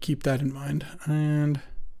to keep that in mind. And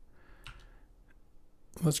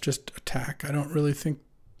let's just attack. I don't really think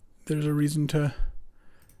there's a reason to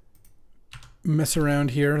mess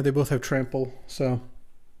around here. They both have Trample, so.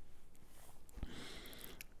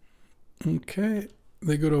 Okay,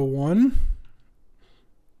 they go to 1.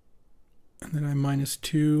 And then I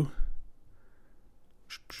 -2.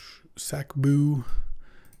 Sack Boo.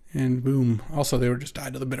 And boom. Also, they were just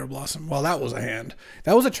died to the Bitter Blossom. Well, that was a hand.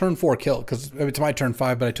 That was a turn 4 kill, because it's my turn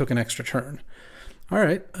 5, but I took an extra turn. All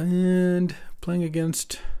right, and playing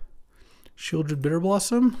against Shieldred Bitter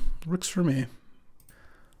Blossom works for me.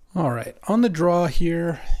 All right, on the draw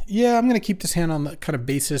here, yeah, I'm going to keep this hand on the kind of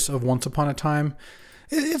basis of Once Upon a Time.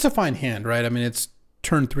 It's a fine hand, right? I mean, it's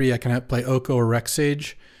turn 3, I can play Oko or Rex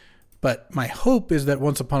Sage, but my hope is that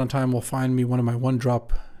Once Upon a Time will find me one of my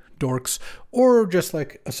 1-drop dorks, or just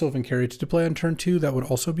like a Sylvan Carriage to play on turn 2, that would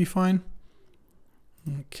also be fine.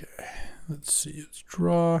 Okay, let's see, let's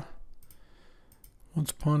draw.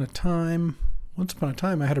 Once Upon a Time. Once Upon a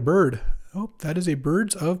Time, I had a bird. Oh, that is a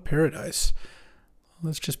Birds of Paradise.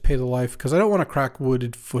 Let's just pay the life, because I don't want to crack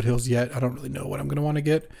Wooded Foothills yet. I don't really know what I'm going to want to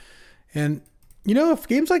get. And, you know, if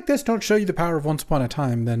games like this don't show you the power of Once Upon a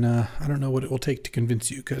Time, then I don't know what it will take to convince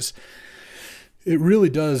you, because it really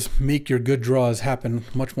does make your good draws happen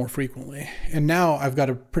much more frequently. And now I've got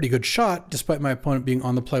a pretty good shot, despite my opponent being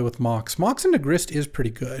on the play with Mox. Mox into Grist is pretty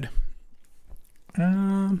good.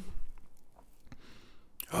 Oh,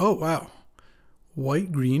 wow.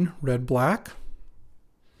 White, green, red, black.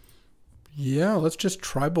 Yeah, let's just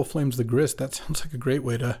Tribal Flames the Grist. That sounds like a great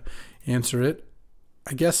way to answer it.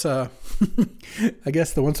 I guess I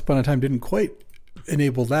guess the Once Upon a Time didn't quite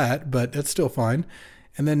enable that, but that's still fine.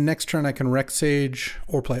 And then next turn I can Rex Sage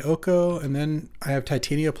or play Oko, and then I have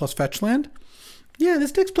Titania plus Fetch Land. Yeah,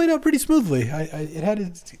 this deck's played out pretty smoothly. It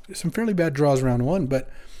had some fairly bad draws round 1, but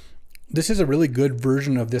this is a really good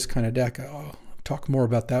version of this kind of deck. I'll talk more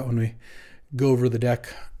about that when we go over the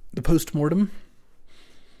deck, the post-mortem.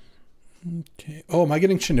 Okay. Oh, am I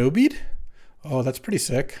getting Shinobi'd? Oh, that's pretty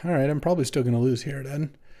sick. All right, I'm probably still going to lose here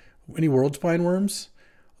then. Any Worldspine Worms?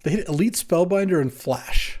 They hit Elite Spellbinder and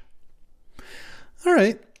Flash. All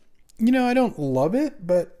right. You know, I don't love it,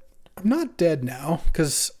 but I'm not dead now,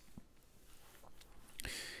 because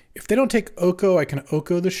if they don't take Oko, I can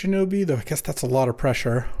Oko the Shinobi, though I guess that's a lot of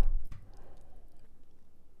pressure.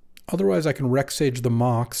 Otherwise, I can Rex Sage the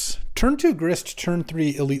Mox. Turn 2 Grist, turn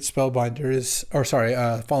 3 Elite Spellbinder is, or sorry,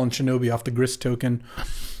 Fallen Shinobi off the Grist token.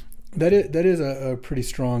 That is a pretty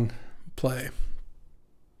strong play.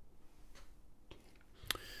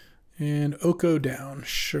 And Oko down,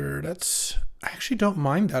 sure. I actually don't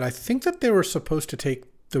mind that. I think that they were supposed to take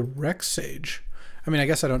the Rex Sage. I mean, I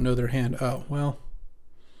guess I don't know their hand. Oh, well.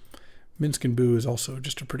 Minsk and Boo is also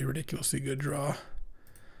just a pretty ridiculously good draw.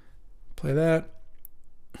 Play that.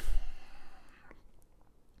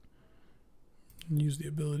 Use the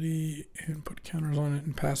ability and put counters on it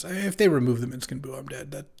and pass. If they remove the Minsk and Boo, I'm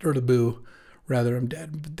dead. Or the Boo, rather, I'm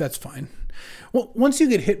dead. But that's fine. Well, once you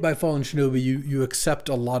get hit by Fallen Shinobi, you accept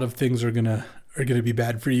a lot of things are gonna be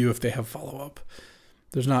bad for you if they have follow up.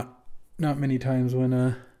 There's not many times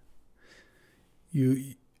when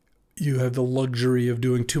you have the luxury of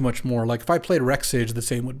doing too much more. Like if I played Rex Sage, the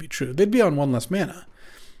same would be true. They'd be on 1 less mana.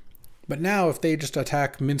 But now if they just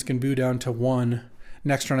attack Minsk and Boo down to 1.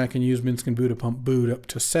 Next turn I can use Minsk and Boo to pump Boo up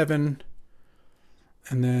to 7.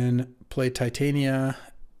 And then play Titania.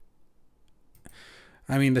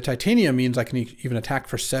 I mean, the Titania means I can even attack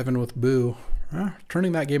for 7 with Boo.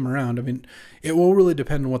 Turning that game around. I mean, it will really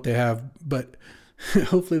depend on what they have, but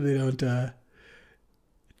hopefully they don't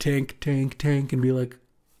tank, and be like,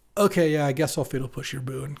 okay, yeah, I guess I'll Fatal Push your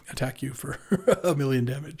Boo and attack you for 1,000,000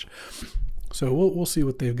 damage. So we'll see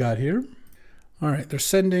what they've got here. All right, they're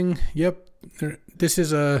sending, yep. This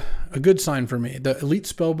is a good sign for me. The Elite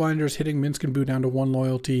Spellbinders hitting Minsk and Boo down to 1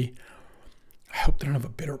 loyalty. I hope they don't have a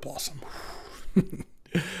Bitter Blossom.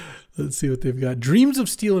 Let's see what they've got. Dreams of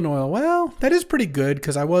Steel and Oil. Well, that is pretty good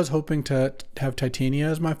because I was hoping to have Titania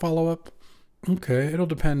as my follow-up. Okay, it'll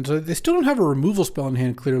depend. So they still don't have a removal spell in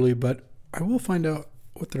hand clearly, but I will find out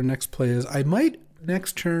what their next play is. I might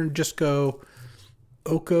next turn just go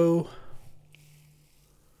Oko,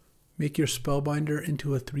 make your Spellbinder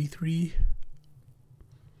into a 3/3.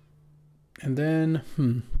 And then,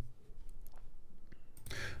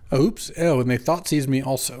 oops. Oh, and they thought sees me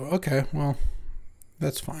also. Okay, well,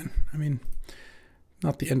 that's fine. I mean,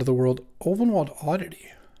 not the end of the world. Ulvenwald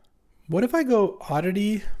Oddity. What if I go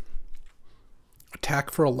Oddity, attack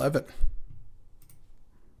for 11?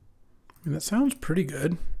 I mean, that sounds pretty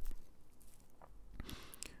good.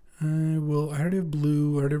 I already have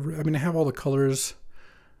blue. I have all the colors.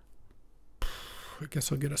 I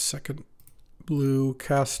guess I'll get a second blue,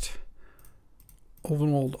 cast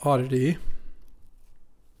Ulvenwald Oddity.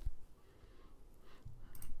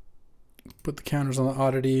 Put the counters on the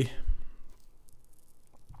Oddity.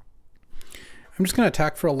 I'm just going to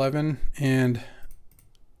attack for 11 and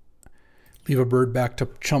leave a bird back to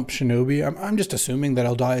chump Shinobi. I'm just assuming that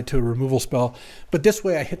I'll die to a removal spell. But this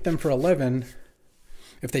way I hit them for 11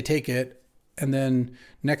 if they take it. And then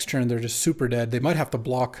next turn they're just super dead. They might have to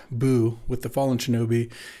block Boo with the Fallen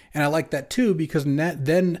Shinobi. And I like that too because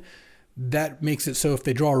then that makes it so if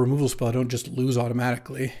they draw a removal spell, I don't just lose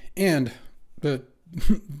automatically. And the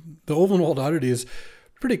the Ovenwald Oddity is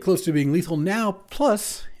pretty close to being lethal now.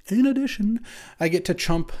 Plus, in addition, I get to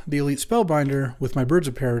chump the Elite Spellbinder with my Birds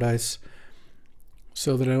of Paradise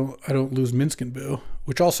so that I don't lose Minsk and Boo,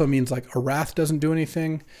 which also means like a Wrath doesn't do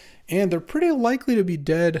anything. And they're pretty likely to be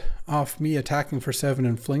dead off me attacking for 7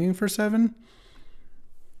 and flinging for 7.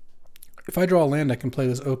 If I draw a land, I can play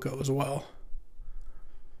this Oko as well.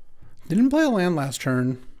 Didn't play a land last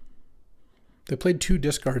turn. They played 2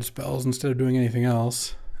 discard spells instead of doing anything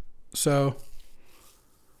else. So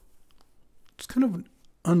it's kind of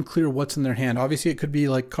unclear what's in their hand. Obviously, it could be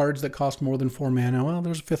like cards that cost more than 4 mana. Well,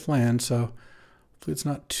 there's a 5th land, so hopefully it's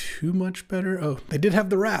not too much better. Oh, they did have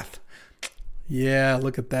the Wrath. Yeah,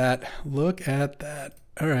 look at that. Look at that.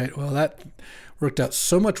 All right, well, that worked out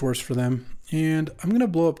so much worse for them. And I'm going to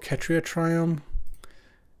blow up Ketria Triumph.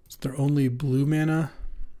 It's their only blue mana.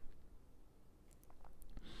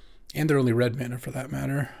 And their only red mana, for that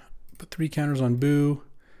matter. Put 3 counters on Boo.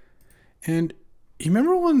 And you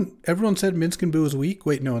remember when everyone said Minsk and Boo was weak?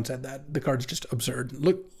 Wait, no one said that. The card's just absurd.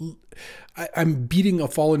 Look, I'm beating a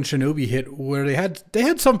Fallen Shinobi hit where they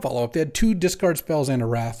had some follow-up. They had 2 discard spells and a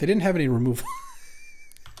Wrath. They didn't have any removal.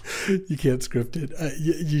 You can't script it.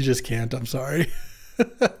 You just can't. I'm sorry.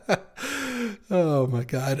 Oh my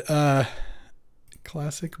god.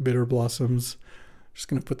 Classic Bitter Blossoms. Just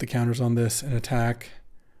going to put the counters on this and attack.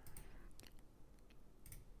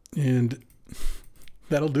 And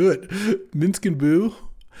that'll do it. Minsk and Boo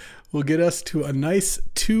will get us to a nice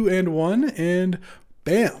 2-1, and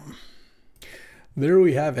bam. There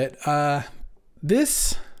we have it.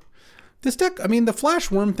 This deck, I mean, the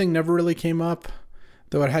Flash Worm thing never really came up,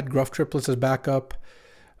 though it had Gruff Triplets as backup.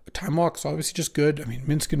 Time Walk's obviously just good. I mean,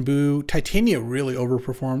 Minsk and Boo. Titania really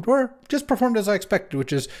overperformed, or just performed as I expected,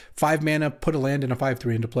 which is 5 mana, put a land and a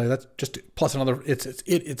 5/3 into play. That's just plus another. It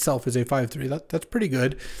itself is a 5/3. That's pretty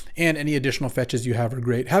good. And any additional fetches you have are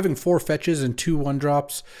great. Having 4 fetches and 2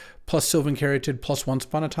 1-drops plus Sylvan Caryatid plus Once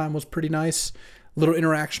Upon a Time was pretty nice. Little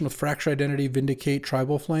interaction with Fracture Identity, Vindicate,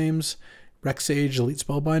 Tribal Flames, Rexage, Elite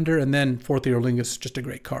Spellbinder, and then 4th Eorlingus, just a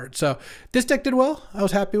great card. So this deck did well. I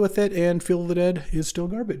was happy with it, and Field of the Dead is still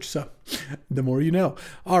garbage. So the more you know.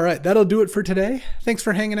 All right, that'll do it for today. Thanks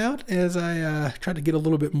for hanging out as I try to get a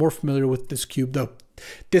little bit more familiar with this cube, though.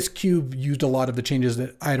 This cube used a lot of the changes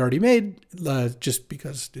that I had already made, just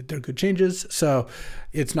because they're good changes. So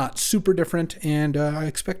it's not super different, and I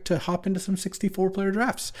expect to hop into some 64-player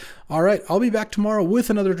drafts. All right, I'll be back tomorrow with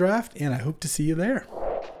another draft, and I hope to see you there.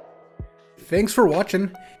 Thanks for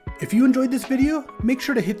watching. If you enjoyed this video, make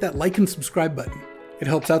sure to hit that like and subscribe button. It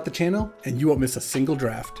helps out the channel, and you won't miss a single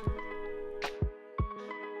draft.